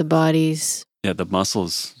of the body's. Yeah, the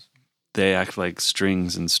muscles, they act like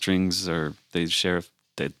strings, and strings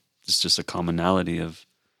it's just a commonality of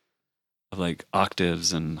like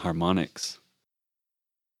octaves and harmonics.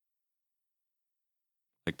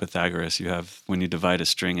 Like Pythagoras, when you divide a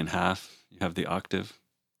string in half, you have the octave.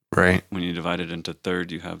 Right. When you divide it into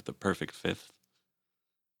third, you have the perfect fifth.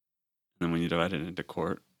 And then when you divide it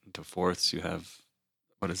into fourths, you have,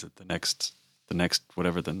 what is it? The next,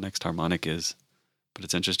 whatever the next harmonic is. But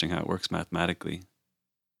it's interesting how it works mathematically.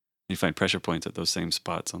 You find pressure points at those same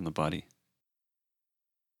spots on the body.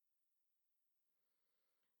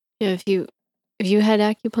 Yeah, if you had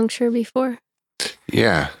acupuncture before?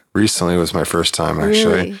 Yeah. Recently was my first time,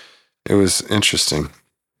 actually. Really? It was interesting.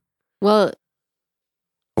 Well,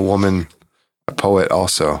 A woman, a poet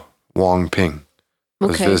also, Wong Ping,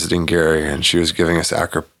 was okay. visiting Gary, and she was giving us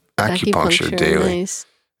acupuncture daily. Nice.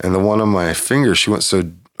 And the one on my finger, she went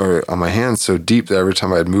on my hand so deep that every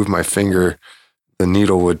time I'd move my finger, the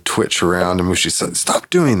needle would twitch around and move. She said, "Stop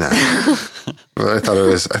doing that." But I thought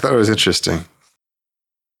it was interesting.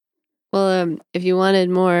 Well, if you wanted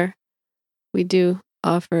more, we do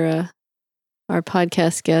offer our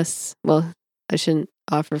podcast guests. Well, I shouldn't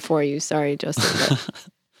offer for you. Sorry, Justin. But,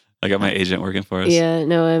 I got my agent working for us. Yeah,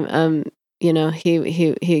 no,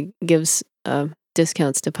 he gives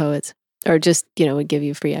discounts to poets, or just would give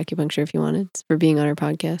you free acupuncture if you wanted for being on our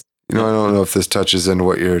podcast. I don't know if this touches into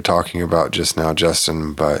what you're talking about just now,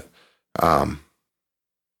 Justin, but not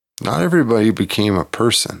everybody became a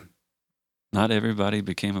person. Not everybody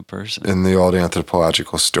became a person. In the old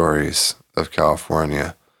anthropological stories of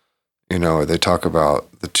California, they talk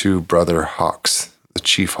about the two brother hawks, the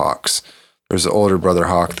chief hawks. There's the older brother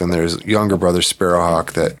hawk, then there's younger brother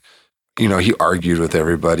sparrowhawk that, he argued with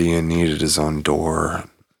everybody and needed his own door,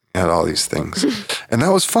 had all these things. And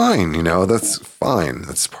that was fine, that's fine.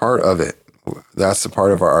 That's part of it. That's the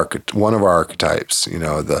part of one of our archetypes,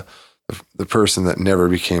 the person that never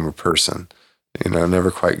became a person,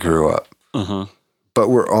 never quite grew up. Uh-huh. But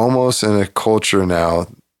we're almost in a culture now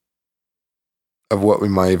of what we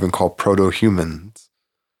might even call proto-humans,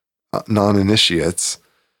 non-initiates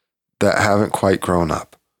that haven't quite grown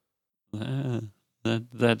up.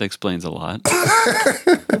 That explains a lot.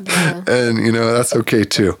 And, that's okay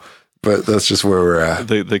too. But that's just where we're at.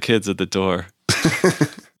 The kids at the door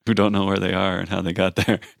who don't know where they are and how they got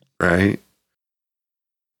there. Right.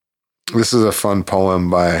 This is a fun poem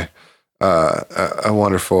by a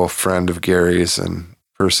wonderful friend of Gary's and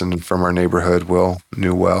person from our neighborhood,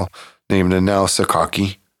 knew well, named Anal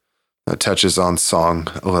Sakaki. That touches on song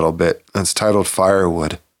a little bit. It's titled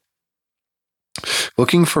Firewood.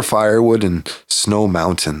 Looking for firewood in snow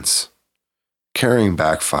mountains, carrying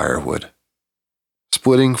back firewood,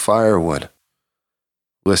 splitting firewood,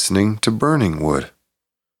 listening to burning wood,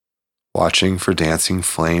 watching for dancing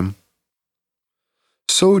flame.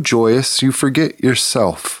 So joyous you forget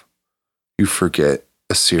yourself. You forget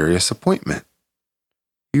a serious appointment.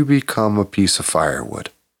 You become a piece of firewood,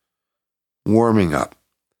 warming up,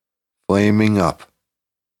 flaming up,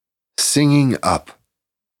 singing up,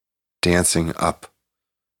 dancing up.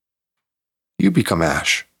 You become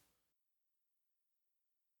ash.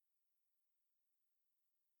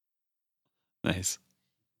 Nice.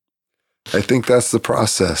 I think that's the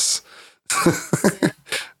process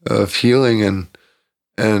of healing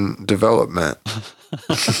and development.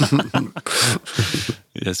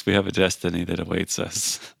 Yes, we have a destiny that awaits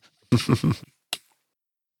us.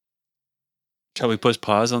 Shall we push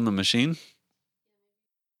pause on the machine?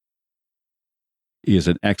 He is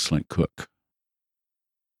an excellent cook.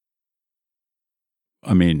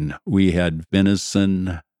 I mean, we had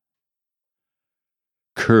venison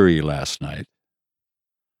curry last night.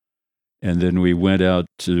 And then we went out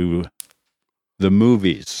to the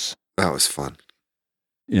movies. That was fun.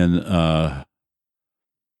 In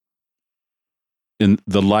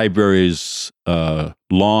the library's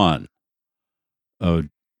lawn, a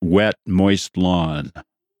wet, moist lawn.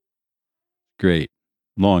 Great.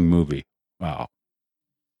 Long movie. Wow.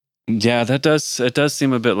 Yeah, it does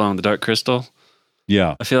seem a bit long, The Dark Crystal.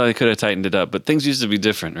 Yeah. I feel like I could have tightened it up, but things used to be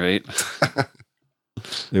different, right?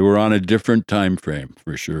 They were on a different time frame,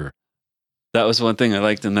 for sure. That was one thing I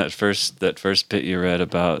liked in that first bit you read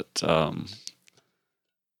about the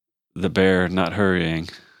bear not hurrying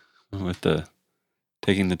with the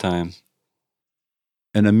taking the time.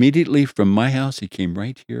 And immediately from my house, he came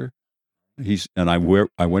right here. I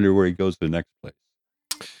wonder where he goes the next place.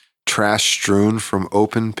 trash strewn from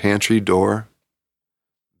open pantry door.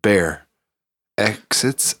 Bear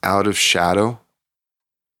exits out of shadow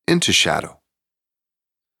into shadow,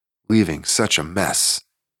 leaving such a mess.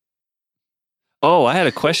 Oh, I had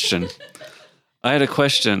a question.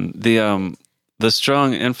 The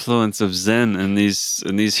strong influence of Zen in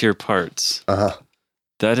these here parts. Uh-huh.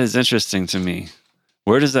 That is interesting to me.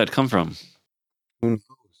 Where does that come from? Who knows?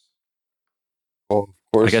 Well,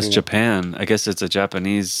 of course, I guess Japan. I guess it's a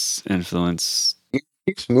Japanese influence. It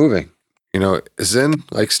keeps moving. Zen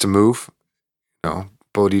likes to move.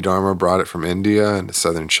 Bodhidharma brought it from India into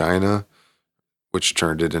southern China, which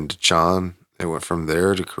turned it into Chan. It went from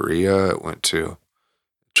there to Korea. It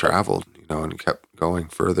traveled, and kept going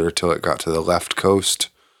further till it got to the left coast.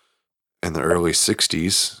 In the early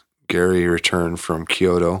 60s, Gary returned from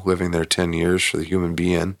Kyoto, living there 10 years for the human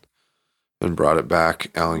being, and brought it back.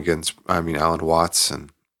 Alan Watts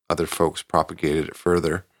and other folks propagated it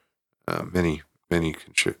further. Many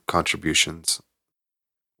contributions.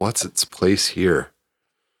 What's its place here?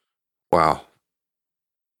 Wow.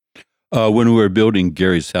 When we were building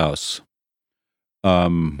Gary's house,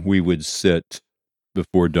 we would sit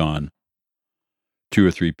before dawn, 2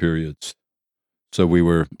 or 3 periods. So we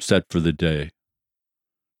were set for the day,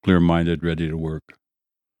 clear-minded, ready to work.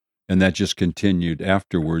 And that just continued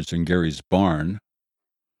afterwards in Gary's barn,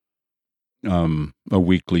 a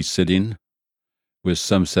weekly sitting with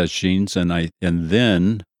some sessions. And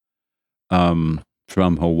then from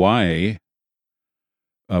Hawaii,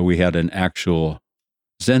 we had an actual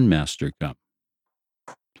Zen master come,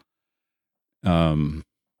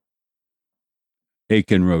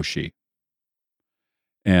 Aiken Roshi.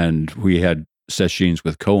 And we had sessions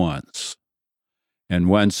with koans. And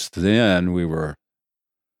once then, we were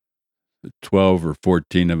 12 or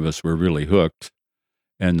 14 of us were really hooked.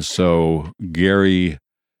 And so Gary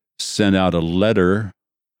sent out a letter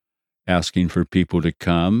asking for people to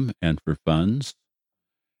come and for funds.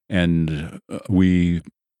 And we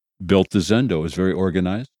built the Zendo. It was very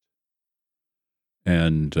organized.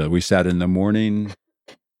 And we sat in the morning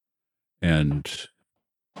and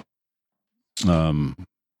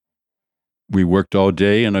we worked all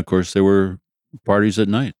day. And of course, there were parties at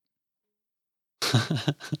night.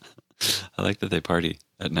 I like that they party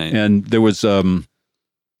at night. And there was,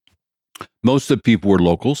 most of the people were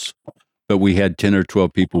locals, but we had 10 or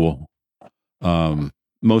 12 people,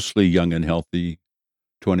 mostly young and healthy,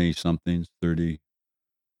 20-somethings, 30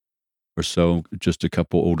 or so, just a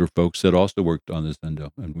couple older folks that also worked on the Zendo.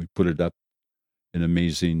 And we put it up in an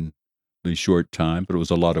amazingly short time, but it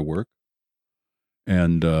was a lot of work.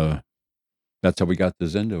 And that's how we got the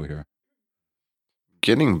Zendo here.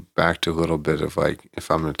 Getting back to a little bit of if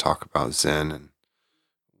I'm going to talk about Zen and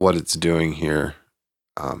what it's doing here,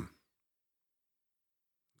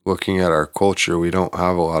 looking at our culture, we don't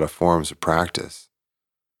have a lot of forms of practice.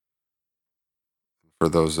 For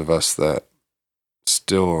those of us that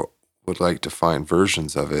still would like to find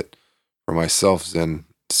versions of it, for myself, Zen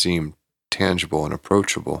seemed tangible and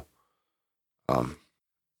approachable.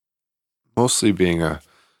 Mostly being a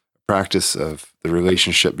practice of the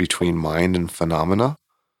relationship between mind and phenomena.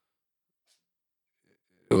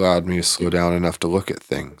 It allowed me to slow down enough to look at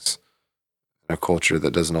things in a culture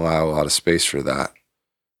that doesn't allow a lot of space for that.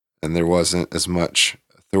 And there wasn't as much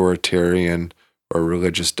authoritarian or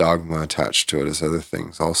religious dogma attached to it as other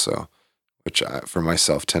things also, which I, for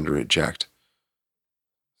myself, tend to reject.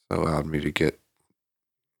 It allowed me to get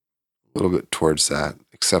a little bit towards that.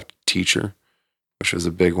 Accept teacher, which was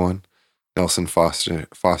a big one. Nelson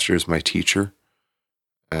Foster is my teacher,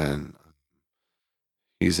 and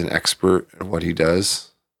he's an expert at what he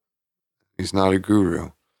does. He's not a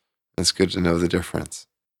guru. It's good to know the difference.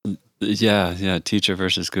 Yeah, teacher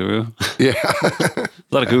versus guru. Yeah. A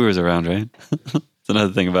lot of gurus around, right? That's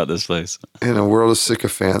another thing about this place. In a world of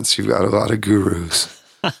sycophants, you've got a lot of gurus.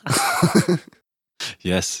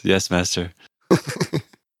 Yes, master.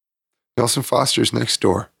 Nelson Foster's next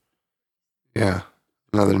door. Yeah,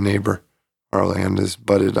 another neighbor. Our land is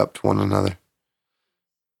butted up to one another.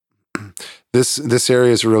 This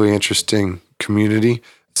area is a really interesting community.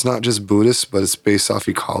 It's not just Buddhist, but it's based off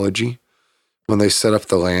ecology. When they set up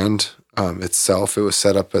the land itself, it was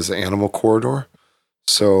set up as an animal corridor.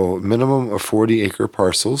 So minimum of 40-acre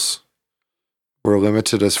parcels. We're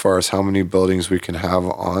limited as far as how many buildings we can have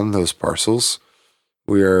on those parcels.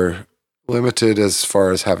 We are limited as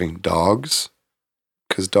far as having dogs,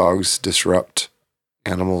 because dogs disrupt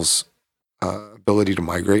animals' ability to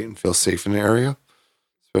migrate and feel safe in the area,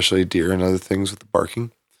 especially deer and other things with the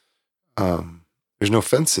barking. There's no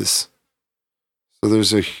fences. So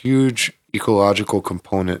there's a huge ecological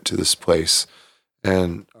component to this place.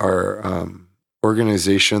 And our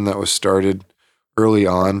organization that was started early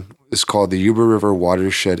on is called the Yuba River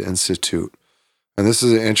Watershed Institute. And this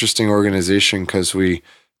is an interesting organization because we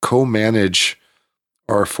co-manage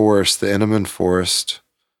our forest, the Inman Forest,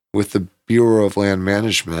 with the Bureau of Land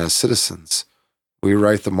Management as citizens. We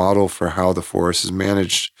write the model for how the forest is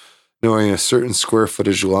managed, knowing a certain square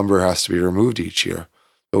footage of lumber has to be removed each year,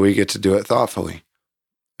 but we get to do it thoughtfully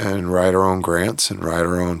and write our own grants and write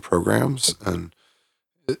our own programs. And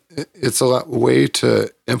it's a way to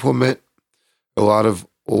implement a lot of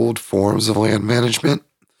old forms of land management,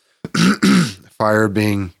 fire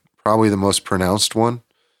being probably the most pronounced one,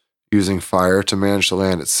 using fire to manage the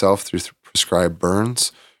land itself through prescribed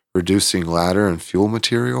burns, reducing ladder and fuel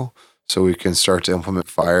material, so we can start to implement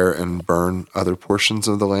fire and burn other portions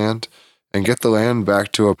of the land and get the land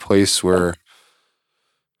back to a place where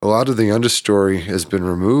a lot of the understory has been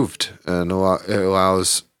removed, and it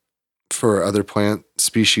allows for other plant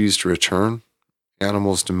species to return,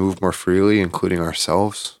 animals to move more freely, including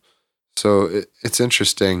ourselves. So it's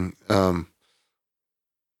interesting, the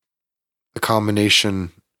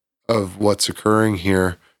combination of what's occurring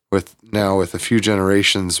here with a few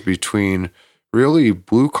generations between really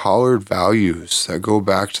blue-collared values that go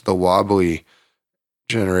back to the wobbly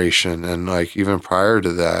generation and like even prior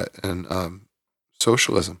to that, and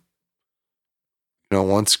socialism.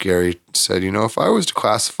 Once Gary said, if I was to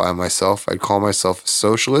classify myself, I'd call myself a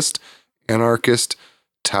socialist, anarchist,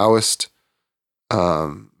 Taoist,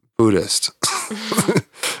 Buddhist.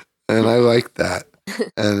 And I like that.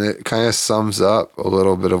 And it kind of sums up a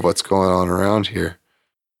little bit of what's going on around here.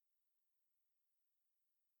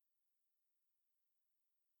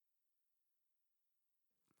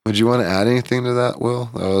 Would you want to add anything to that, Will?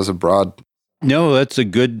 That was a broad... No, that's a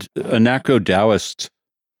good... Anarcho-Taoist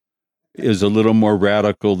is a little more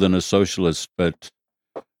radical than a socialist, but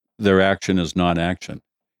their action is non-action.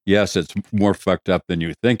 Yes, it's more fucked up than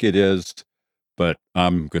you think it is, but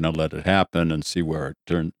I'm going to let it happen and see where it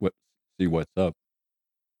turns, see what's up.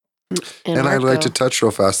 And I'd like to touch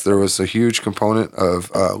real fast. There was a huge component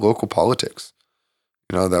of local politics,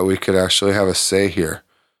 that we could actually have a say here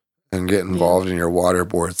and get involved in your water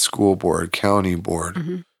board, school board, county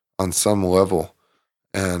board on some level.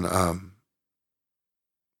 And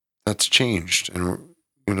that's changed. And,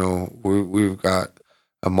 we've got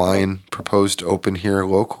a mine proposed to open here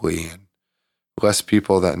locally, and less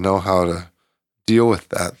people that know how to deal with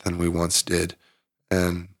that than we once did.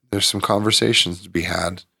 And there's some conversations to be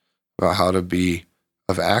had about how to be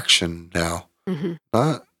of action now,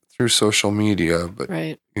 not through social media, but,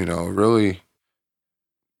 really,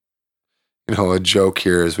 a joke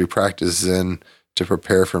here is we practice Zen to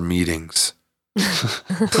prepare for meetings.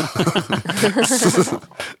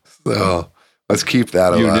 So let's keep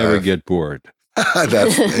that alive. You never get bored.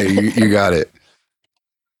 You got it.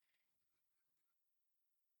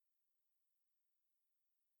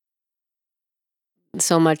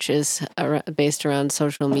 So much is based around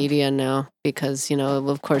social media now because,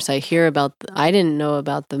 of course I didn't know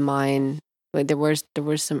about the mine. Like there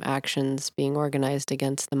were some actions being organized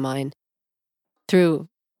against the mine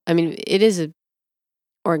it is a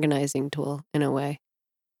organizing tool in a way.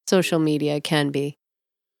 Social media can be,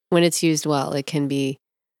 when it's used well, it can be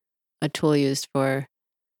a tool used for,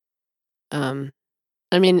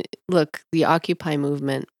 look, the Occupy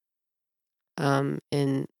movement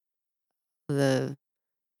in the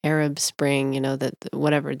Arab Spring,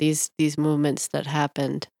 whatever, these movements that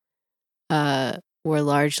happened were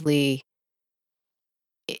largely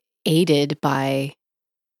aided by,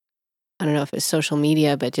 I don't know if it's social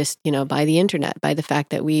media, but just, by the internet, by the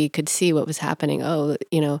fact that we could see what was happening. Oh,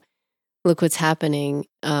 look what's happening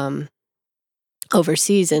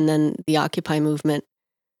overseas. And then the Occupy movement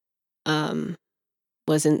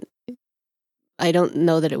wasn't, I don't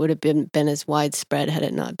know that it would have been as widespread had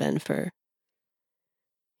it not been for,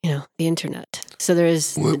 the internet. So there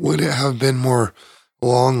is... Would it have been more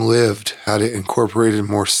long-lived had it incorporated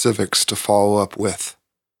more civics to follow up with?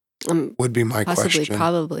 Would be my question.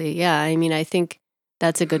 Probably, yeah. I think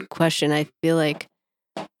that's a good question. I feel like,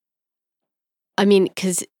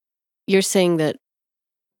 because you're saying that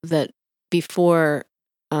before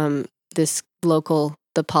this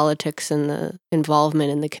the politics and the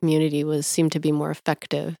involvement in the community seemed to be more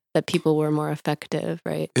effective, that people were more effective,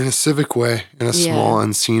 right? In a civic way, in a small,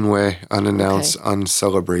 unseen way, unannounced,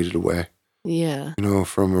 uncelebrated way. Yeah.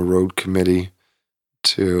 From a road committee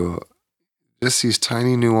to just these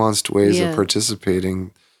tiny nuanced ways of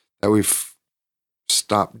participating that we've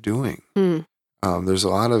stopped doing. There's a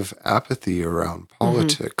lot of apathy around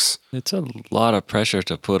politics. It's a lot of pressure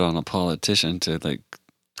to put on a politician to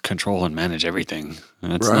control and manage everything.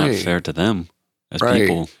 And that's not fair to them as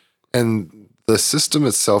people. And the system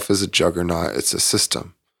itself is a juggernaut. It's a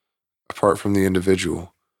system apart from the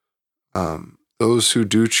individual. Those who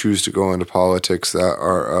do choose to go into politics that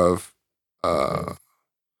are of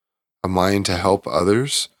a mind to help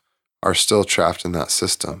others are still trapped in that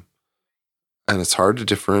system. And it's hard to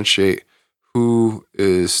differentiate who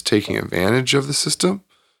is taking advantage of the system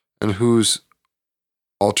and who's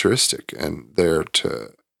altruistic and there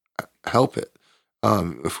to help it.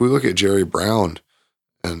 If we look at Jerry Brown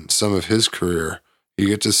and some of his career, you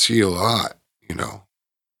get to see a lot,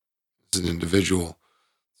 as an individual,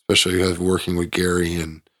 especially working with Gary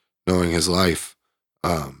and knowing his life.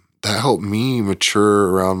 That helped me mature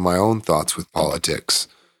around my own thoughts with politics.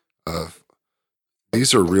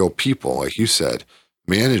 These are real people, like you said,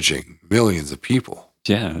 managing millions of people.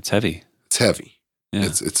 Yeah, it's heavy. It's heavy. Yeah.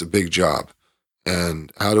 It's a big job.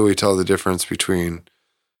 And how do we tell the difference between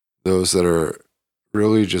those that are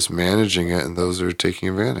really just managing it and those that are taking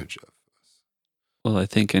advantage of us? Well, I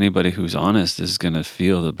think anybody who's honest is going to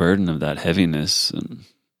feel the burden of that heaviness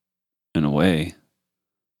in a way.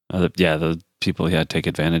 The people he had take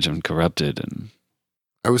advantage of and corrupted. And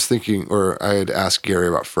I was thinking, or I had asked Gary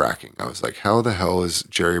about fracking. I was like, how the hell is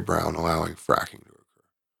Jerry Brown allowing fracking to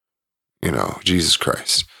occur? Jesus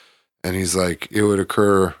Christ. And he's like, it would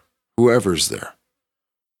occur whoever's there.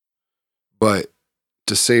 But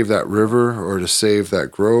to save that river or to save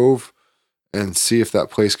that grove and see if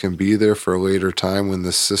that place can be there for a later time when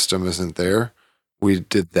the system isn't there, we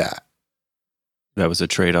did that. That was a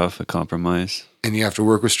trade-off, a compromise. And you have to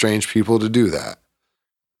work with strange people to do that.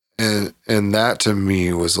 And that to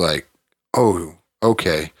me was like, oh,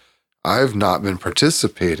 okay. I've not been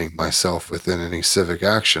participating myself within any civic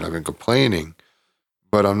action. I've been complaining,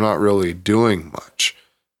 but I'm not really doing much.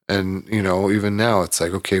 And, even now it's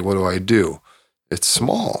like, okay, what do I do? It's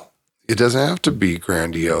small. It doesn't have to be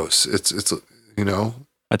grandiose. It's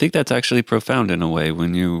I think that's actually profound in a way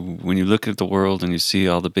when you look at the world and you see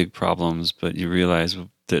all the big problems, but you realize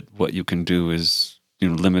that what you can do is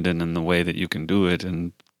limited in the way that you can do it,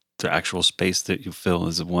 and the actual space that you fill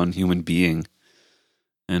is one human being.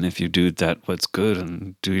 And if you do that, what's good,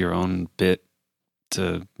 and do your own bit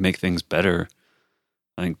to make things better,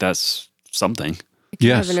 I think that's something.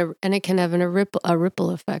 Yes, and it can have a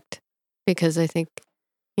ripple effect, because I think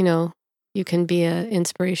you can be an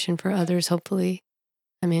inspiration for others, hopefully.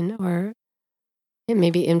 Or it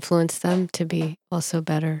maybe influence them to be also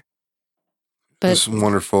better. But this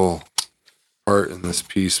wonderful part in this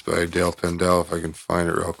piece by Dale Pendell, if I can find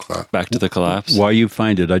it real quick. Back to the collapse. While you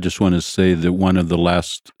find it, I just want to say that one of the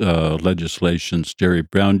last legislations Jerry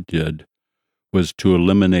Brown did was to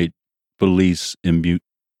eliminate police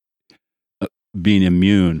being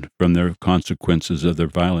immune from their consequences of their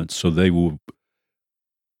violence. So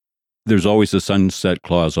there's always a sunset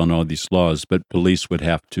clause on all these laws, but police would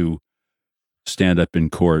have to stand up in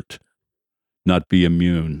court, not be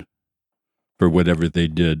immune for whatever they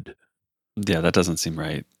did. Yeah, that doesn't seem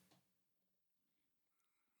right.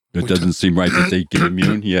 It doesn't seem right that they get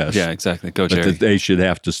immune? Yes. Yeah, exactly. Go, Jerry. But that they should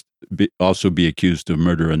have to also be accused of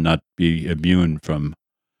murder and not be immune from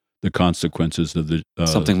the consequences of the...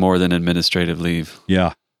 something more than administrative leave.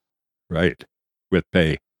 Yeah, right. With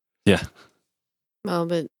pay. Yeah. Well,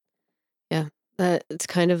 but yeah, it's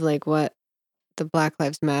kind of like what the Black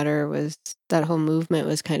Lives Matter was. That whole movement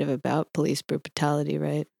was kind of about police brutality,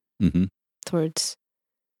 right? Mm-hmm.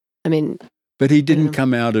 But he didn't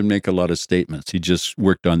come out and make a lot of statements. He just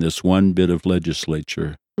worked on this one bit of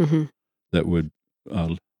legislature that would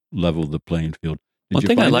level the playing field. One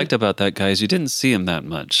thing I liked about that guy is you didn't see him that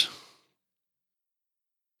much.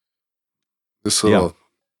 This little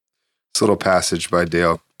passage by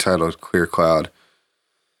Dale titled Clear Cloud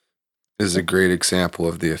is a great example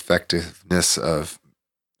of the effectiveness of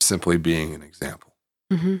simply being an example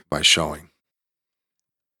by showing.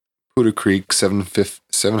 Poudre Creek,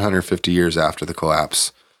 750 years after the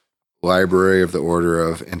collapse. Library of the Order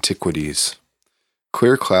of Antiquities.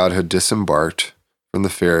 Clear Cloud had disembarked from the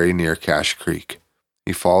ferry near Cache Creek.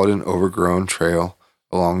 He followed an overgrown trail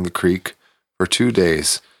along the creek for 2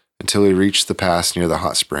 days until he reached the pass near the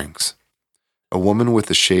hot springs. A woman with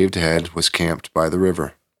a shaved head was camped by the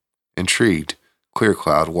river. Intrigued, Clear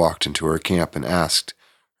Cloud walked into her camp and asked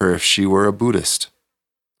her if she were a Buddhist.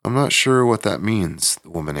 "I'm not sure what that means," the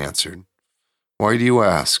woman answered. "Why do you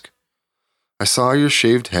ask?" "I saw your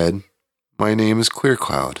shaved head. My name is Clear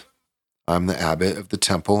Cloud. I'm the abbot of the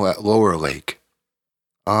temple at Lower Lake."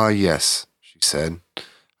 "Ah, yes," she said.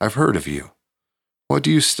 "I've heard of you. What do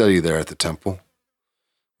you study there at the temple?"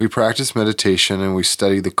 "We practice meditation and we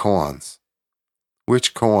study the koans."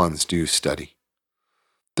 "Which koans do you study?"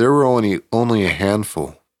 "There were only a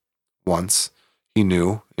handful. Once, He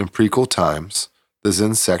knew, in prequel times, the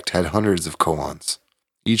Zen sect had hundreds of koans,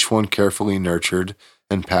 each one carefully nurtured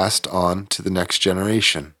and passed on to the next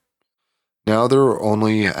generation. Now there were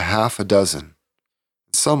only half a dozen.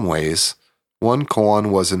 In some ways, one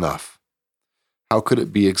koan was enough. How could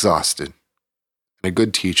it be exhausted? And a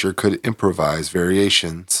good teacher could improvise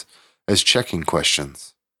variations as checking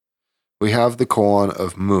questions. We have the koan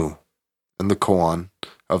of Mu and the koan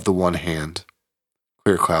of the one hand,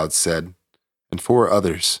 Clear Cloud said, and 4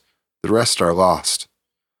 others. The rest are lost.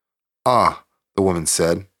 Ah, the woman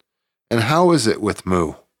said, and how is it with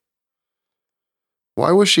Mu?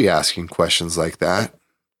 Why was she asking questions like that?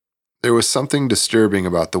 There was something disturbing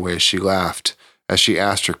about the way she laughed as she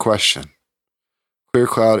asked her question. Clear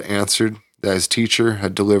Cloud answered that his teacher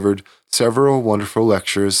had delivered several wonderful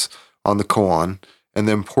lectures on the koan and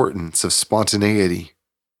the importance of spontaneity.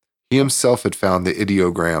 He himself had found the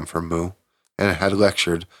ideogram for Mu and had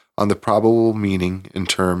lectured on the probable meaning in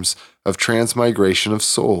terms of transmigration of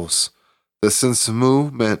souls, that since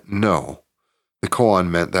Mu meant no, the koan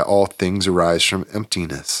meant that all things arise from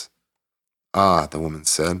emptiness. Ah, the woman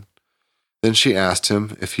said. Then she asked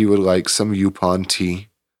him if he would like some Yupon tea,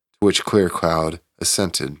 to which Clear Cloud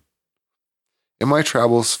assented. In my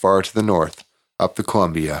travels far to the north, up the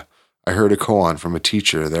Columbia, I heard a koan from a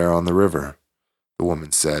teacher there on the river, the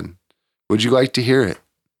woman said. Would you like to hear it?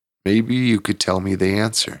 Maybe you could tell me the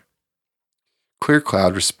answer. Clear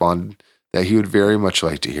Cloud responded that he would very much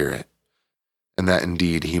like to hear it, and that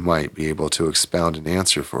indeed he might be able to expound an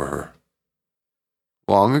answer for her.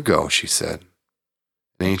 Long ago, she said,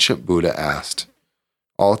 an ancient Buddha asked,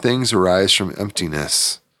 all things arise from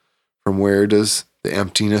emptiness. From where does the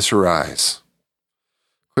emptiness arise?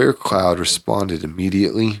 Clear Cloud responded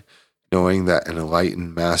immediately, knowing that an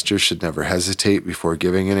enlightened master should never hesitate before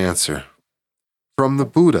giving an answer. From the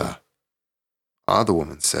Buddha. Ah, the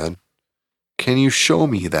woman said. Can you show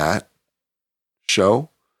me that? Show?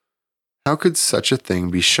 How could such a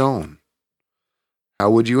thing be shown?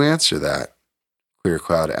 How would you answer that? Clear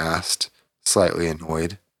Cloud asked, slightly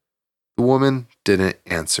annoyed. The woman didn't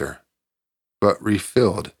answer, but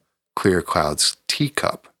refilled Clear Cloud's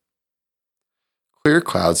teacup. Clear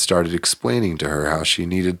Cloud started explaining to her how she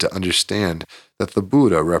needed to understand that the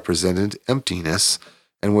Buddha represented emptiness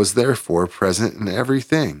and was therefore present in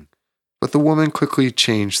everything. But the woman quickly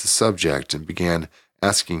changed the subject and began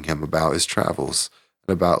asking him about his travels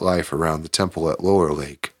and about life around the temple at Lower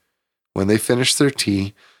Lake. When they finished their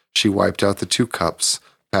tea, she wiped out the 2 cups,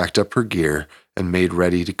 packed up her gear, and made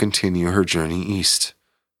ready to continue her journey east.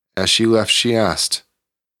 As she left, she asked,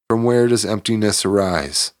 From where does emptiness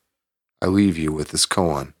arise? I leave you with this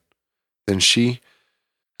koan. Then she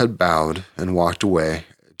had bowed and walked away,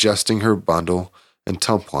 adjusting her bundle and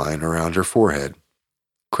tumpline around her forehead.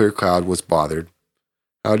 Clear Cloud was bothered.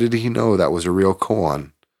 How did he know that was a real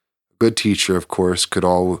koan? A good teacher, of course, could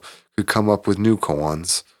come up with new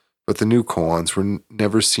koans, but the new koans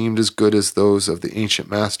never seemed as good as those of the ancient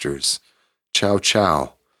masters. Chow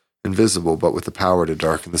Chow, invisible but with the power to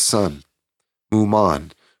darken the sun. Mu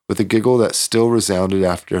Man, with a giggle that still resounded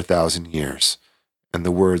after 1,000 years, and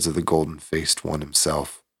the words of the golden-faced one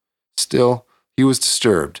himself. Still, he was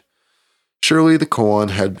disturbed. Surely the koan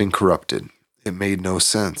had been corrupted. It made no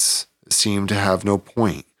sense. It seemed to have no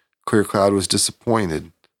point. Clear Cloud was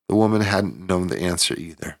disappointed. The woman hadn't known the answer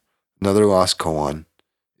either. Another lost koan,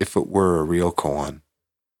 if it were a real koan.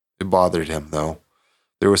 It bothered him, though.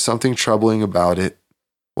 There was something troubling about it.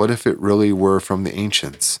 What if it really were from the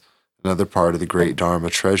ancients, another part of the great Dharma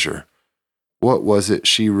treasure? What was it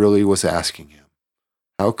she really was asking him?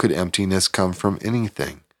 How could emptiness come from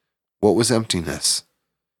anything? What was emptiness?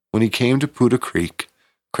 When he came to Puda Creek,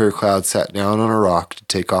 Clear Cloud sat down on a rock to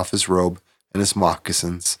take off his robe and his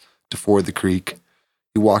moccasins to ford the creek.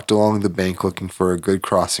 He walked along the bank looking for a good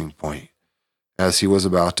crossing point. As he was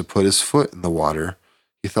about to put his foot in the water,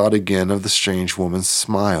 he thought again of the strange woman's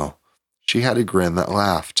smile. She had a grin that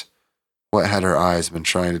laughed. What had her eyes been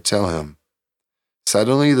trying to tell him?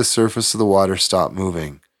 Suddenly, the surface of the water stopped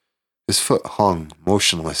moving. His foot hung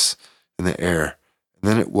motionless in the air, and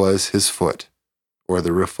then it was his foot, or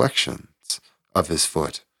the reflections of his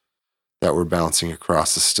foot, that were bouncing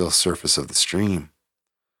across the still surface of the stream.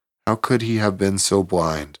 How could he have been so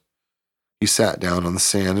blind? He sat down on the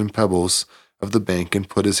sand and pebbles of the bank and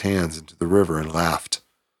put his hands into the river and laughed.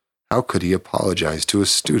 How could he apologize to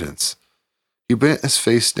his students? He bent his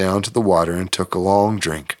face down to the water and took a long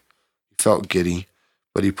drink. He felt giddy,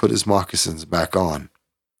 but he put his moccasins back on.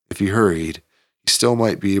 If he hurried, he still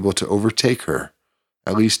might be able to overtake her,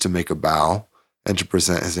 at least to make a bow and to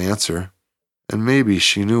present his answer. And maybe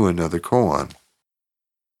she knew another koan.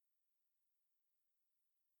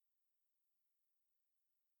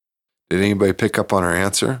 Did anybody pick up on her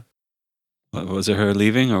answer? Was it her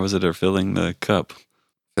leaving or was it her filling the cup?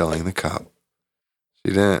 Filling the cup.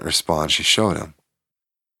 She didn't respond. She showed him.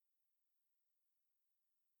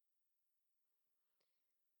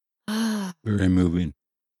 Very moving.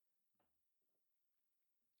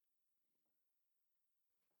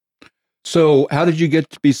 So, how did you get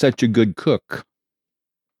to be such a good cook?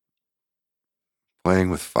 Playing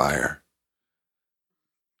with fire.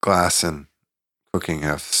 Glass and cooking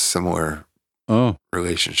have similar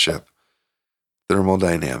relationship.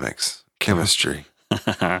 Thermodynamics, chemistry.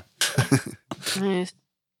 Nice.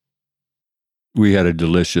 We had a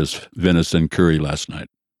delicious venison curry last night.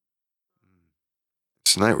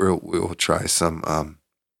 Tonight we'll try some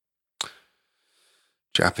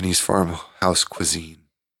Japanese farmhouse cuisine.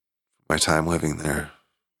 My time living there,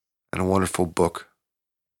 and a wonderful book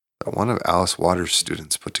that one of Alice Waters'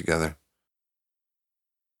 students put together.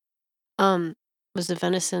 Was the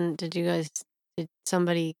venison? Did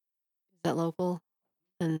somebody, is that local,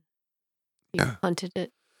 and you hunted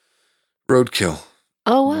it? Roadkill.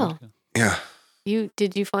 Oh wow! Yeah.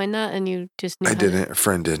 Did you find that, and you just knew? I didn't. A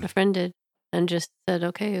friend did. A friend did, and just said,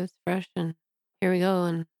 "Okay, it was fresh, and here we go,"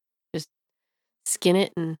 and just skin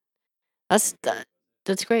it, and that's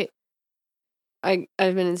great. I've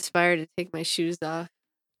been inspired to take my shoes off.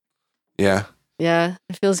 Yeah. Yeah,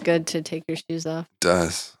 it feels good to take your shoes off. It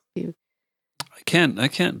does. I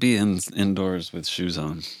can't be indoors with shoes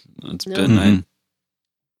on. It's been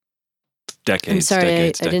decades. I'm sorry,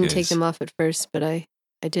 decades, I didn't take them off at first, but I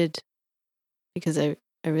did because I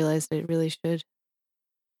realized I really should.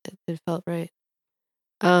 It felt right.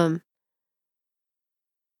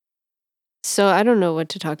 So I don't know what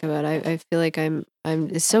to talk about. I feel like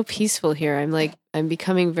it's so peaceful here. I'm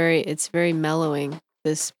becoming it's very mellowing.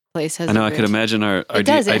 This place has. I know. I could imagine it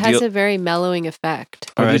has a very mellowing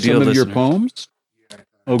effect. Are these some of your poems?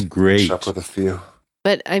 Oh, great! Up with a few.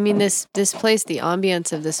 But I mean, this place, the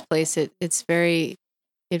ambience of this place, it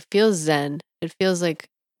feels zen. It feels like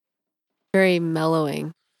very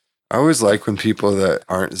mellowing. I always like when people that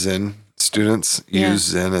aren't Zen students use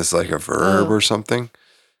Zen as like a verb or something,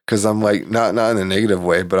 because I'm like not in a negative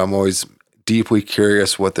way, but I'm always deeply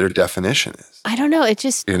curious what their definition is. I don't know. It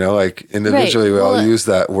just like individually we all use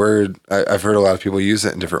that word. I've heard a lot of people use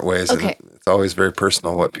it in different ways, and it's always very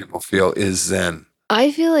personal what people feel is Zen.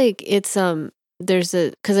 I feel like it's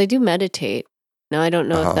because I do meditate. Now I don't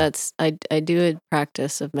know if that's I do a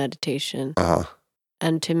practice of meditation.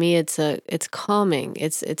 And to me it's calming.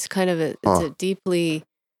 It's kind of it's a deeply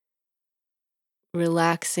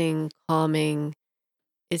relaxing, calming.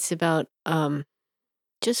 It's about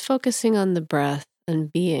just focusing on the breath and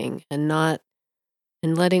being and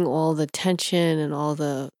letting all the tension and all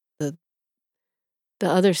the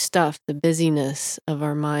other stuff, the busyness of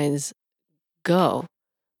our minds go,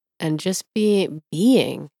 and just being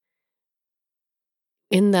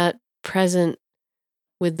in that presence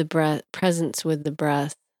with the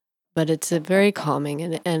breath, but it's a very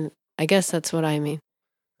calming, and I guess that's what I mean.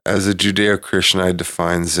 As a Judeo-Christian, I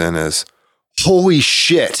define Zen as holy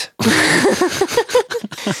shit.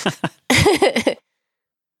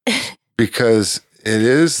 Because it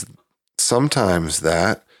is sometimes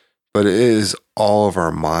that, but it is all of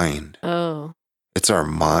our mind. Oh. It's our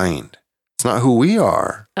mind. It's not who we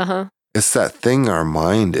are. It's that thing our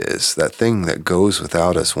mind is, that thing that goes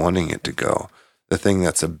without us wanting it to go, the thing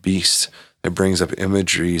that's a beast that brings up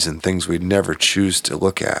imageries and things we'd never choose to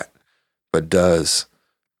look at, but does.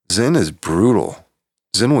 Zen is brutal.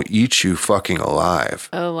 Zen will eat you fucking alive.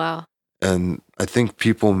 Oh, wow. And I think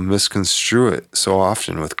people misconstrue it so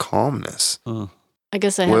often with calmness. I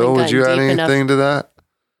guess I haven't gotten would you add deep anything enough. to that?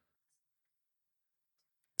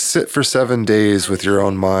 Sit for 7 days with your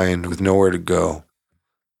own mind, with nowhere to go.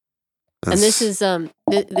 And this is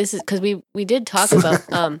because we did talk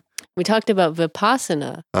about we talked about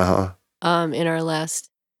Vipassana in our last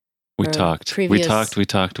previous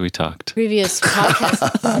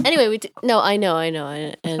podcast. Anyway, I know,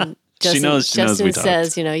 and Justin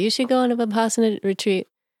says, you should go on a Vipassana retreat.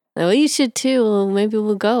 Well, you should too. Well, maybe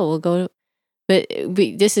we'll go. But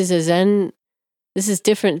this is a Zen. This is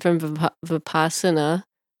different from Vipassana,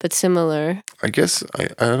 but similar. I guess I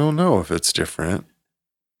don't know if it's different,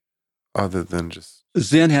 other than just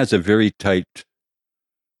Zen has a very tight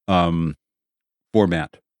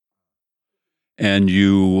format, and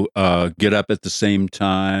you get up at the same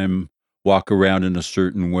time, walk around in a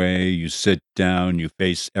certain way, you sit down, you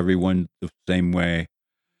face everyone the same way,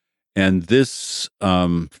 and this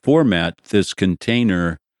format, this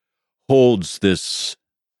container, holds this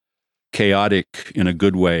chaotic, in a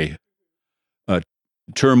good way,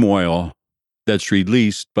 turmoil that's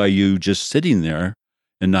released by you just sitting there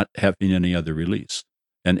and not having any other release.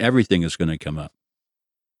 And everything is going to come up.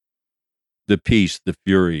 The peace, the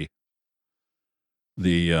fury,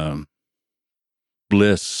 the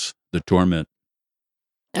bliss, the torment.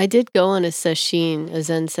 I did go on a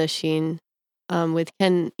Zen session, with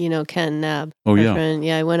Ken Nab. Oh, my yeah. friend.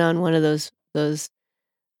 Yeah, I went on one of those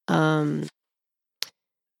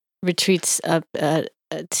retreats up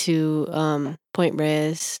to Point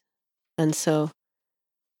Reyes, and so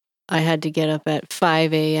I had to get up at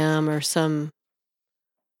 5 a.m. or some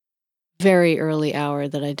very early hour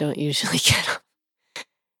that I don't usually get up.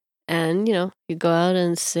 And you go out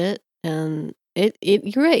and sit, and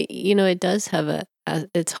you're right. It does have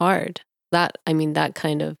it's hard. That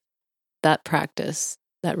practice,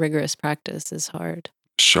 that rigorous practice is hard.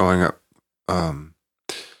 Showing up.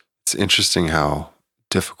 It's interesting how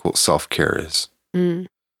difficult self-care is. Mm.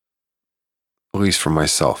 At least for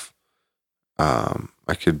myself.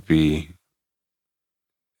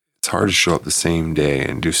 It's hard to show up the same day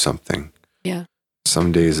and do something. Yeah.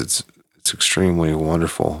 Some days it's extremely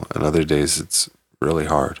wonderful, and other days it's really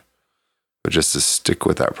hard. But just to stick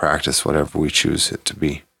with that practice, whatever we choose it to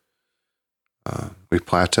be, we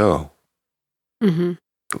plateau. Mm-hmm.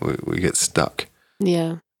 We get stuck.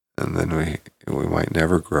 Yeah. And then we might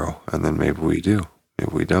never grow, and then maybe we do,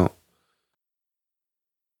 maybe we don't.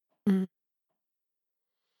 Mm.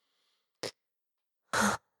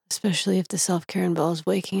 Especially if the self-care involves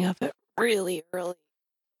waking up at really early,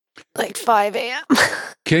 like 5 a.m.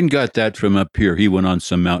 Ken got that from up here. He went on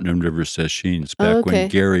some mountain and river sessions back when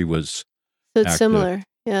Gary was So it's active. similar.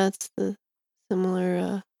 Yeah, it's the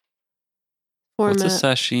similar format. What's a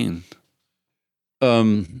session?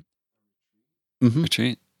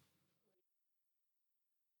 Retreat?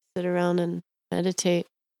 Sit around and meditate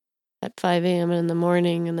at 5 a.m. in the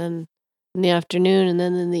morning, and then in the afternoon, and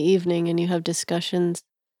then in the evening, and you have discussions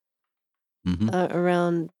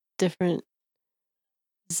around different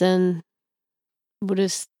Zen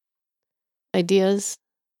Buddhist ideas.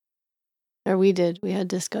 Or we had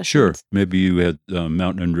discussions. Sure. Maybe you had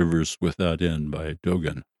Mountain and Rivers Without End by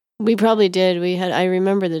Dogen. We probably did. I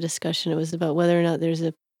remember the discussion. It was about whether or not there's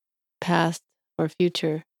a past or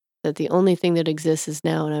future, that the only thing that exists is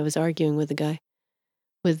now. And I was arguing with the guy,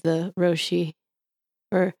 with the Roshi,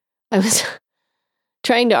 or I was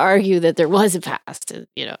trying to argue that there was a past. And,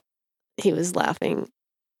 he was laughing.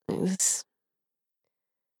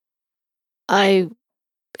 I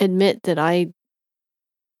admit that I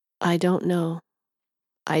don't know.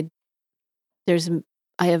 I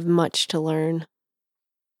have much to learn.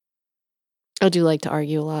 I do like to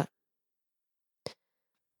argue a lot.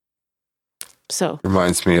 So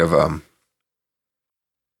reminds me of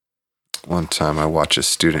one time I watched a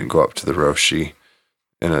student go up to the Roshi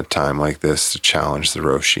in a time like this to challenge the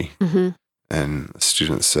Roshi. Mm-hmm. And the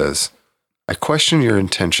student says, "I question your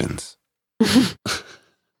intentions."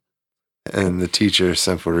 And the teacher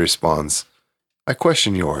simply responds, "I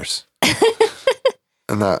question yours."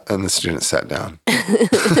 and the student sat down.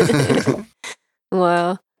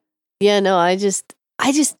 Wow. Yeah, no, I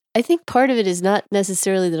think part of it is not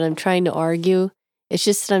necessarily that I'm trying to argue. It's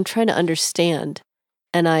just that I'm trying to understand.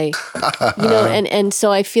 And and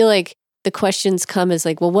so I feel like the questions come as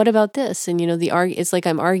like, well, what about this? And, it's like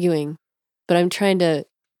I'm arguing, but I'm trying to,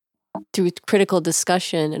 through critical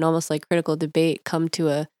discussion and almost like critical debate, come to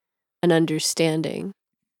an understanding.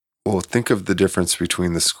 Well, think of the difference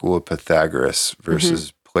between the school of Pythagoras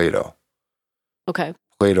versus Plato. Okay.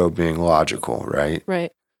 Plato being logical, right?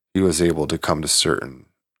 Right. He was able to come to certain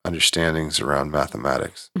understandings around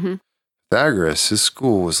mathematics. Mm-hmm. Pythagoras, his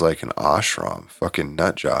school was like an ashram, fucking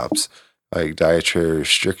nut jobs, like dietary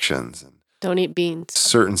restrictions and don't eat beans.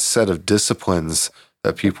 Certain set of disciplines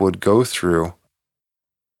that people would go through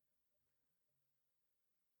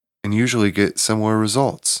and usually get similar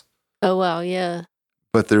results. Oh, wow, yeah.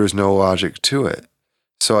 But there was no logic to it.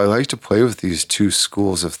 So I like to play with these two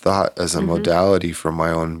schools of thought as a modality for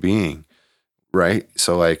my own being, right?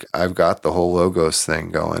 So like I've got the whole logos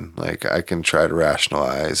thing going. Like I can try to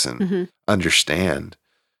rationalize and understand.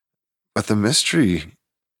 But the mystery,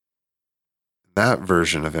 that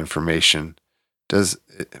version of information,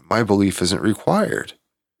 my belief isn't required.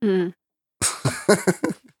 Mm.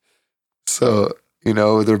 So,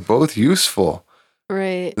 they're both useful.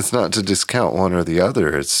 Right. It's not to discount one or the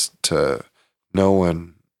other. It's to know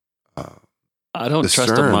and I don't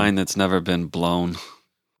trust a mind that's never been blown.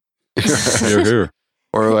 Here.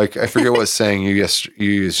 Or like, I forget what saying you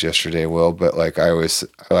used yesterday, Will, but like I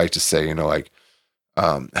like to say,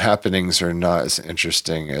 happenings are not as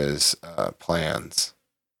interesting as plans.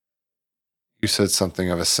 You said something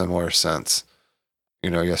of a similar sense.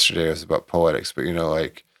 Yesterday was about poetics, but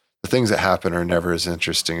like The things that happen are never as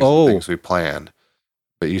interesting as the things we plan.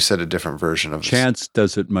 But you said a different version of Chance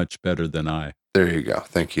does it much better than I. There you go.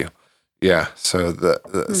 Thank you. Yeah, so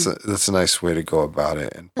that's a nice way to go about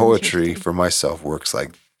it. And poetry for myself works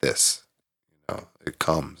like this. It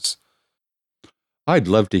comes. I'd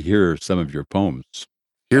love to hear some of your poems.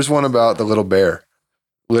 Here's one about the little bear.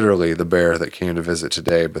 Literally the bear that came to visit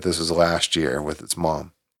today, but this was last year with its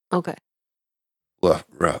mom. Okay. Look,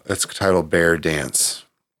 it's titled Bear Dance.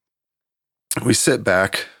 We sit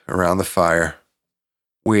back around the fire,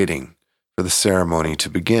 waiting for the ceremony to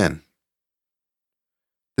begin.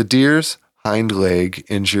 The deer's hind leg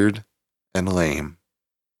injured and lame.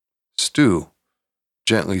 Stew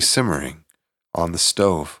gently simmering on the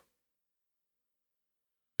stove.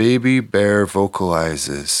 Baby bear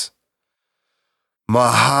vocalizes,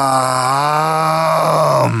 Maham!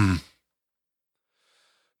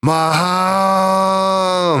 Maham!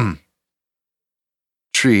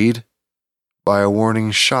 Treed by a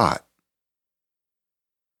warning shot.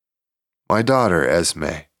 My daughter,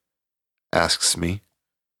 Esme, asks me,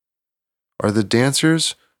 are the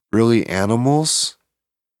dancers really animals?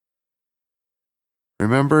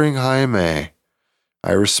 Remembering Jaime,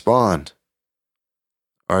 I respond,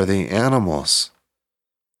 are they animals?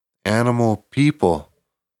 Animal people?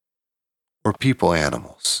 Or people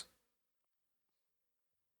animals?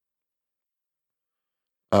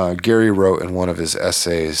 Gary wrote in one of his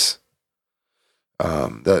essays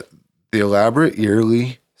that the elaborate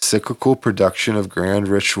yearly cyclical production of grand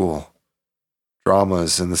ritual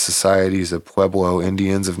dramas in the societies of Pueblo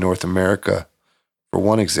Indians of North America, for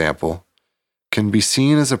one example, can be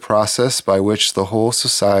seen as a process by which the whole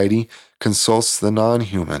society consults the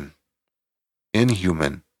non-human,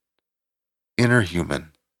 inhuman, interhuman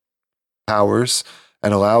powers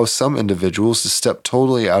and allows some individuals to step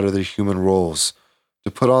totally out of their human roles,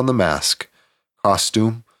 to put on the mask,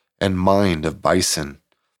 costume, and mind of bison,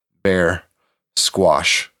 bear,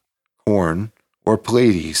 squash, corn, or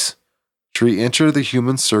Pleiades, to re-enter the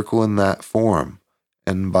human circle in that form,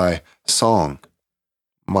 and by song,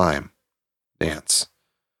 mime, dance,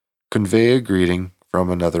 convey a greeting from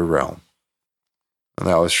another realm. And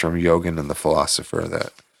that was from Yogan and the Philosopher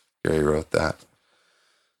that Gary wrote that.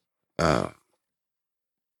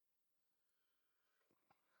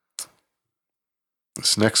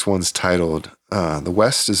 This next one's titled, The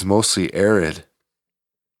West is Mostly Arid.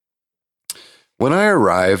 When I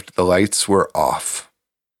arrived, the lights were off.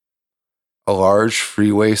 A large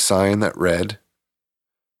freeway sign that read,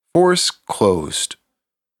 Forest closed.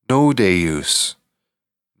 No day use.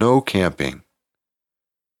 No camping.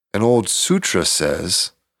 An old sutra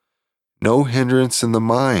says, no hindrance in the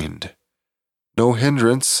mind. No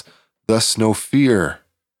hindrance, thus no fear.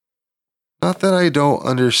 Not that I don't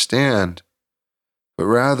understand, but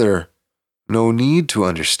rather, no need to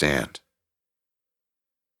understand.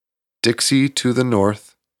 Dixie to the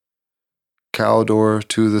north, Caldor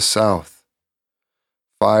to the south.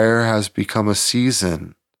 Fire has become a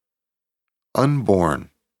season, unborn,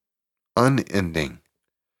 unending,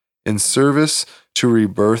 in service to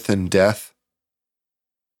rebirth and death,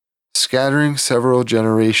 scattering several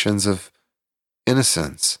generations of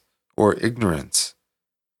innocence or ignorance,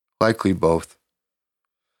 likely both.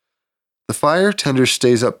 The fire tender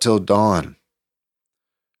stays up till dawn,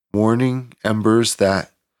 morning embers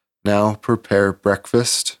that now prepare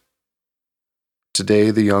breakfast.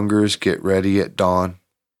 Today the youngers get ready at dawn.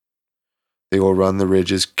 They will run the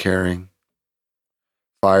ridges carrying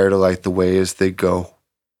fire to light the way as they go.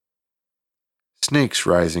 Snakes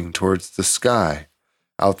rising towards the sky,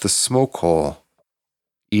 out the smoke hole,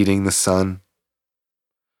 eating the sun.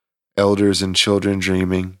 Elders and children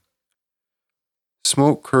dreaming.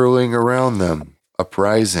 Smoke curling around them,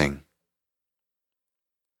 uprising.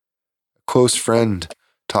 A close friend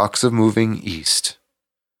talks of moving east.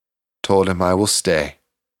 Told him I will stay.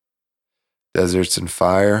 Deserts and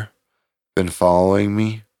fire, been following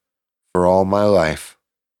me for all my life.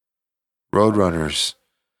 Roadrunners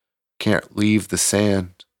can't leave the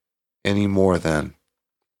sand any more than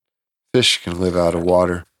fish can live out of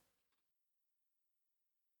water.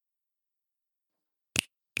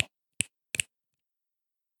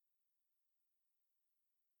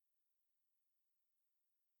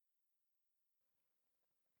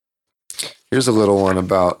 Here's a little one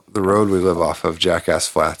about the road we live off of, Jackass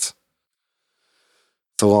Flats.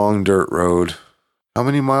 It's a long dirt road. How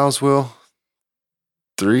many miles, Will?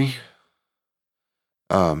 3?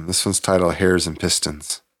 This one's titled Hares and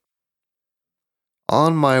Pistons.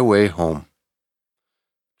 On my way home,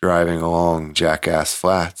 driving along Jackass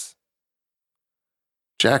Flats,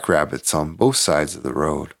 jackrabbits on both sides of the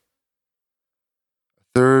road. A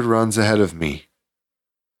third runs ahead of me.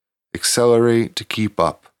 accelerate to keep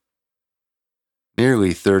up.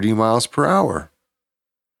 Nearly 30 miles per hour.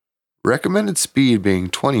 Recommended speed being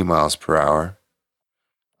 20 miles per hour.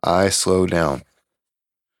 I slow down.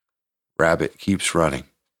 Rabbit keeps running.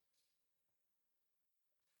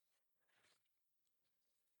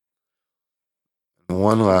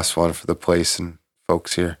 One last one for the place and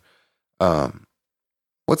folks here.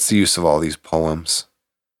 What's the use of all these poems?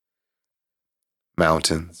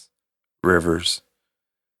 Mountains, rivers,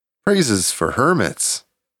 praises for hermits.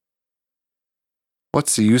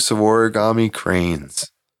 What's the use of origami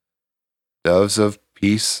cranes? Doves of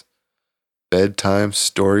peace, bedtime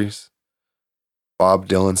stories, Bob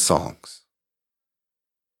Dylan songs.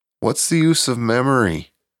 What's the use of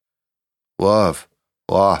memory? Love,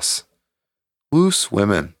 loss, loose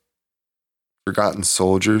women, forgotten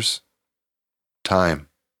soldiers, time,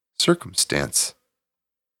 circumstance.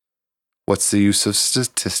 What's the use of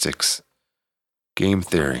statistics? Game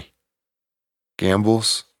theory,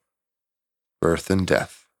 gambles, birth and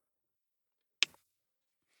death.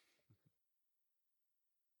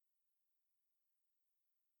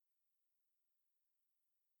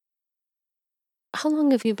 How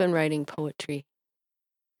long have you been writing poetry?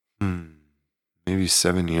 Maybe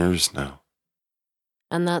 7 years now.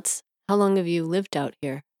 And that's how long have you lived out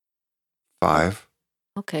here? 5.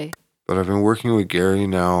 Okay. But I've been working with Gary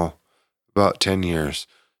now about 10 years.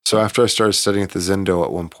 So after I started studying at the Zendo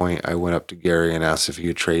at one point, I went up to Gary and asked if he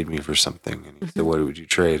could trade me for something. And he said, what would you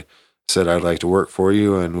trade? I said, I'd like to work for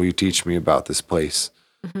you and will you teach me about this place?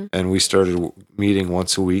 And we started meeting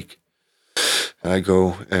once a week. And I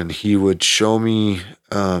go and he would show me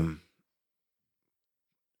about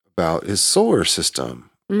his solar system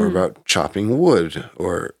or about chopping wood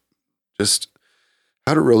or just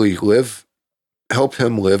how to really live, help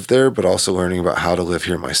him live there, but also learning about how to live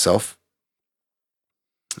here myself.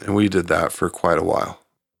 And we did that for quite a while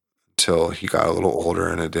until he got a little older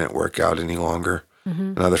and it didn't work out any longer.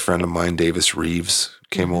 Another friend of mine, Davis Reeves,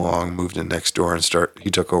 came along, moved in next door and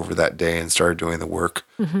he took over that day and started doing the work.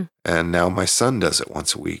 And now my son does it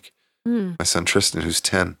once a week. My son Tristan, who's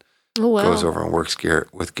 10, goes over and works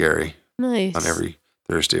with Gary Nice. on every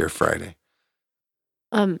Thursday or Friday.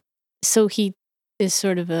 So he is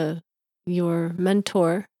sort of your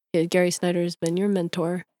mentor. Gary Snyder has been your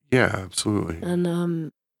mentor. Yeah, absolutely.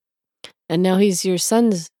 And now he's your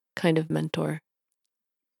son's kind of mentor.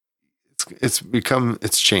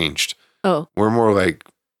 It's changed. Oh. We're more like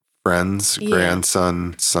friends,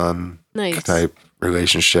 grandson, son type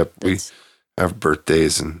relationship. We have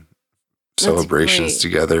birthdays and celebrations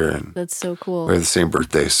together, and that's so cool. We have the same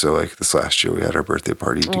birthday, so like this last year we had our birthday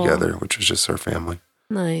party together, which was just our family.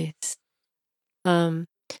 Nice.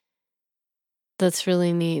 That's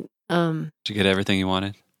really neat. Did you get everything you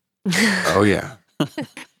wanted? Oh yeah.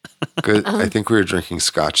 Good. I think we were drinking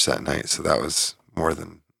scotch that night, so that was more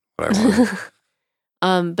than what I wanted.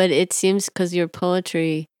 But it seems because your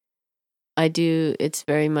poetry, it's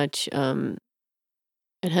very much,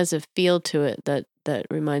 it has a feel to it that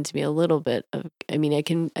reminds me a little bit of, I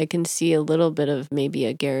can see a little bit of maybe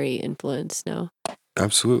a Gary influence now.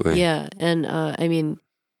 Absolutely. Yeah. And,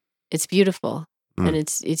 it's beautiful and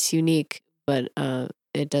it's unique, but, I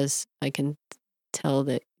can tell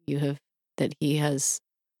that he has,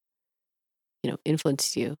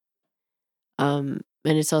 influenced you.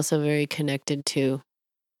 And it's also very connected to,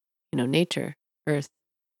 nature, earth,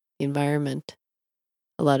 the environment.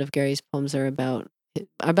 A lot of Gary's poems are about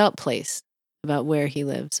place, about where he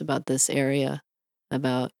lives, about this area,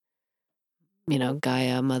 about,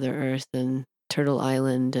 Gaia, Mother Earth, and Turtle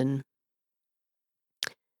Island. And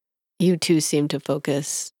you two seem to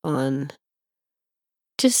focus on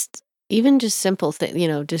just simple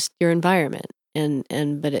things, just your environment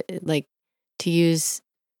but like to use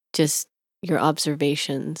just your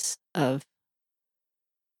observations of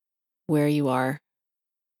where you are,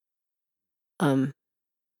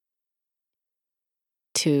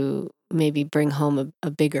 to maybe bring home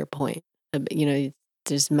a bigger point.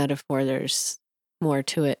 There's metaphor, there's more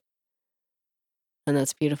to it. And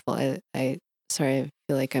that's beautiful. Sorry, I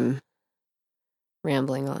feel like I'm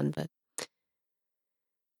rambling on, but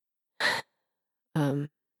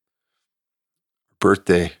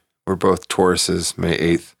birthday. We're both Tauruses, May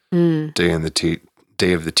 8th, day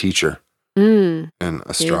of the teacher in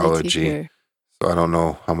astrology. So I don't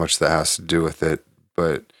know how much that has to do with it,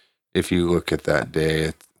 but if you look at that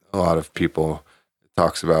day, a lot of people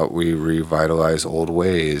talks about we revitalize old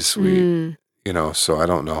ways. So I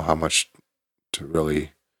don't know how much to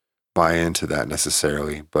really buy into that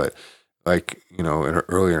necessarily, but like,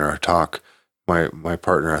 earlier in our talk, my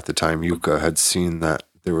partner at the time, Yuka, had seen that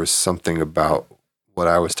there was something about what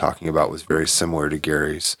I was talking about was very similar to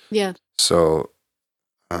Gary's. Yeah. So,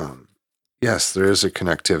 yes, there is a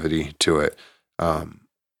connectivity to it. My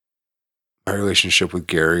relationship with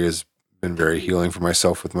Gary has been very healing for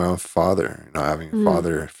myself with my own father, having a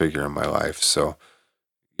father figure in my life. So,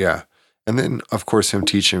 yeah. And then, of course, him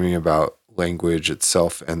teaching me about language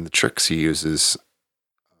itself and the tricks he uses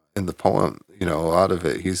in the poem. A lot of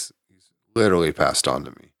it he's literally passed on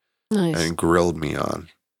to me. Nice. And grilled me on,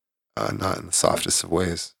 not in the softest of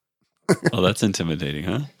ways. Oh, that's intimidating,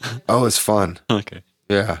 huh? Oh, it's fun. Okay.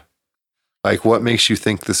 Yeah. Like, what makes you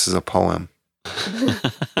think this is a poem?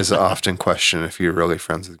 Is an often question if you're really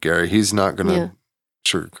friends with Gary. He's not going to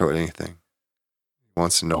sugarcoat anything. He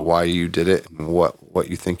wants to know why you did it and what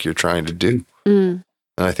you think you're trying to do. And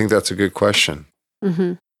I think that's a good question.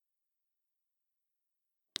 Mm-hmm.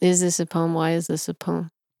 Is this a poem? Why is this a poem?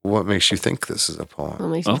 What makes you think this is a poem?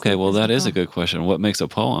 Okay, well, that is a good question. What makes a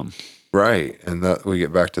poem? Right. And that we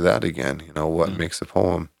get back to that again. What makes a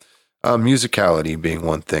poem? Musicality being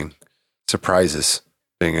one thing. Surprises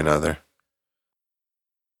being another. I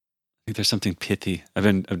think there's something pithy. I've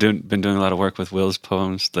been doing a lot of work with Will's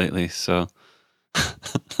poems lately, so.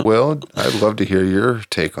 Will, I'd love to hear your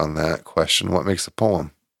take on that question. What makes a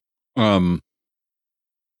poem?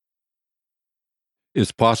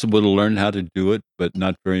 It's possible to learn how to do it, but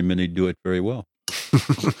not very many do it very well.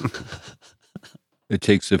 It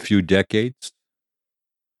takes a few decades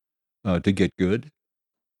to get good.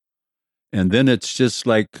 And then it's just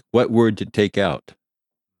like what word to take out,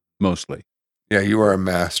 mostly. Yeah, you are a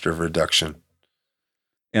master of reduction.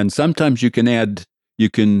 And sometimes you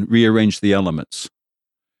can rearrange the elements.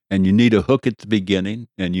 And you need a hook at the beginning,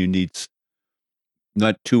 and you need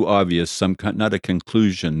not too obvious, not a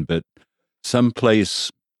conclusion, but some place,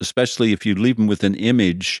 especially if you leave them with an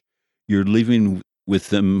image, you're leaving with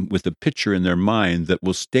them with a picture in their mind that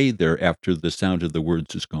will stay there after the sound of the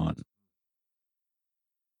words is gone.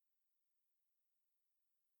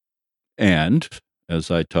 And as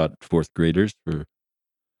I taught fourth graders for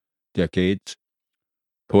decades,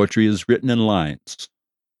 poetry is written in lines.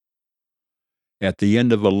 At the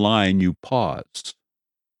end of a line, you pause.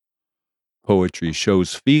 Poetry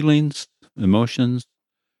shows feelings, emotions.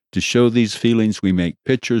 To show these feelings, we make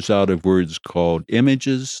pictures out of words called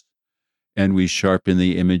images, and we sharpen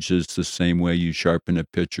the images the same way you sharpen a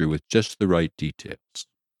picture with just the right details.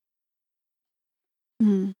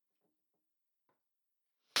 Mm.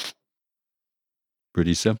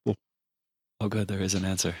 Pretty simple. Oh, good, there is an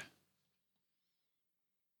answer.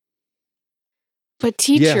 But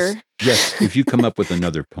teacher. Yes, if you come up with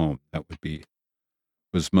another poem, that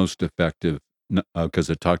was most effective because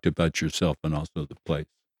it talked about yourself and also the place.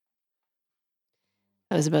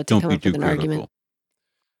 I was about to come up with an argument.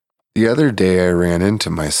 The other day I ran into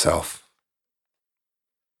myself.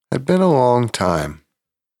 It'd been a long time.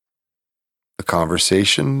 The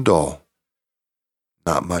conversation dull.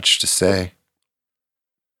 Not much to say.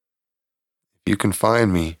 If you can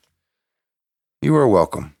find me, you are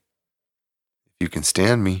welcome. If you can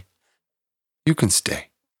stand me, you can stay.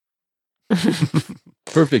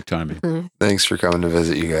 Perfect timing. Thanks for coming to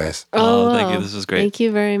visit, you guys. Oh, thank you. This was great. Thank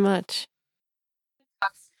you very much.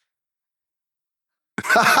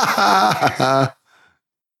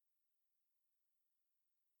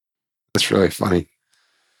 That's really funny.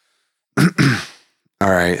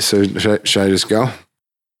 All right, so should I just go?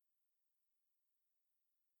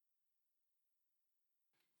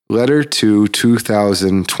 Letter to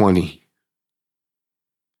 2020.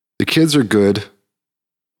 The kids are good.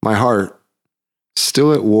 My heart,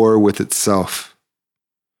 still at war with itself.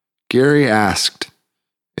 Gary asked,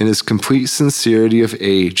 in his complete sincerity of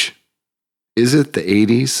age, is it the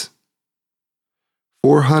 80s?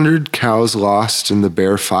 400 cows lost in the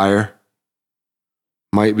Bear Fire.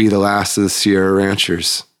 Might be the last of the Sierra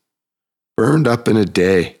Ranchers. Burned up in a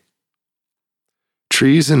day.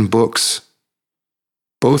 Trees and books,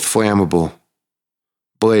 both flammable.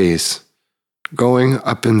 Blaze, going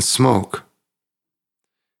up in smoke.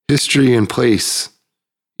 History in place,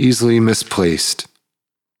 easily misplaced.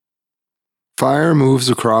 Fire moves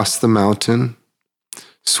across the mountain,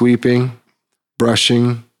 sweeping,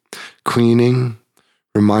 brushing, cleaning,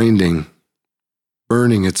 reminding,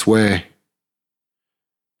 burning its way.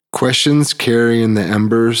 Questions carry in the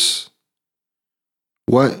embers.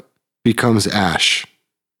 What becomes ash?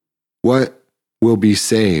 What will be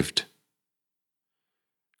saved?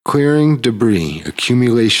 Clearing debris,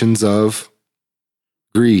 accumulations of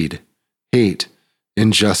greed, hate,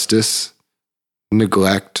 injustice,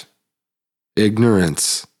 neglect,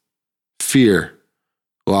 ignorance, fear,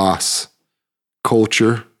 loss,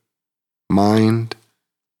 culture, mind.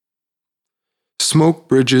 Smoke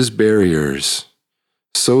bridges barriers,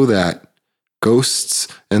 so that ghosts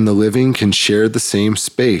and the living can share the same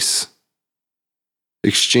space,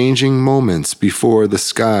 exchanging moments before the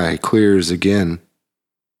sky clears again.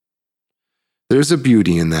 There's a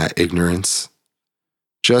beauty in that ignorance,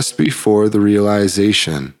 just before the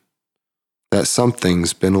realization that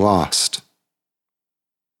something's been lost.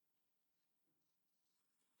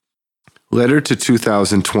 Letter to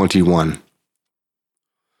 2021.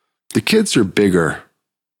 The kids are bigger.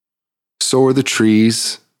 So are the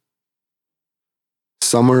trees.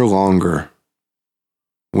 Summer longer.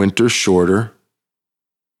 Winter shorter.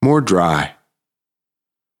 More dry.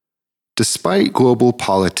 Despite global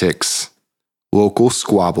politics, local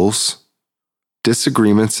squabbles,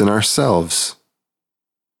 disagreements in ourselves,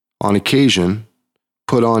 on occasion,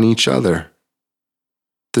 put on each other,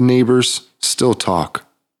 the neighbors still talk.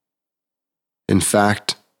 In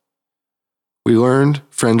fact, we learned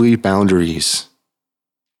friendly boundaries,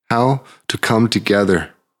 how to come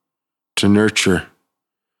together, to nurture,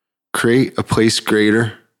 create a place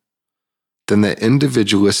greater than the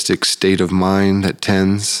individualistic state of mind that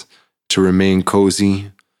tends to remain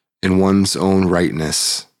cozy in one's own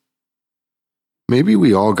rightness. Maybe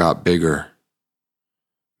we all got bigger.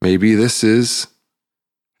 Maybe this is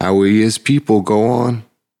how we as people go on,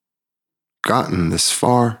 gotten this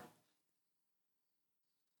far.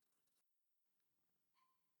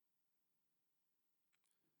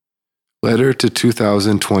 Letter to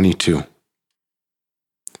 2022.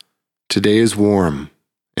 Today is warm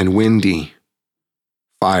and windy,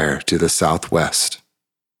 fire to the southwest.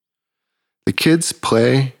 The kids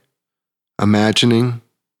play, imagining,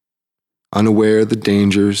 unaware of the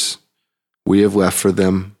dangers we have left for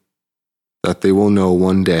them that they will know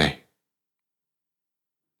one day.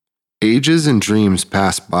 Ages and dreams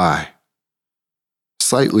pass by,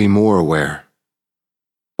 slightly more aware,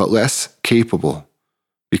 but less capable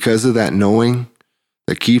because of that knowing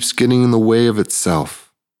that keeps getting in the way of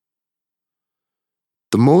itself.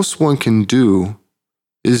 The most one can do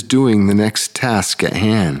is doing the next task at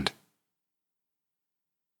hand.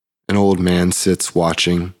 An old man sits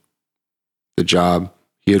watching the job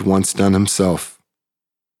he had once done himself.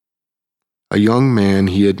 A young man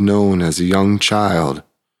he had known as a young child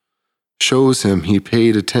shows him he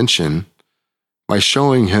paid attention by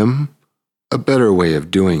showing him a better way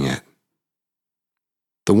of doing it.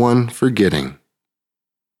 The one forgetting,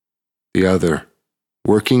 the other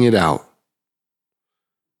working it out,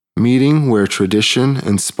 meeting where tradition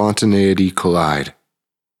and spontaneity collide.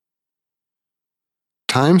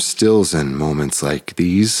 Time stills in moments like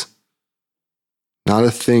these. Not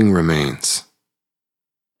a thing remains.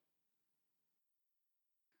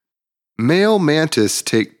 Male mantis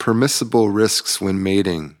take permissible risks when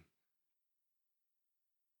mating.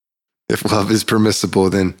 If love is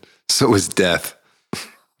permissible, then so is death.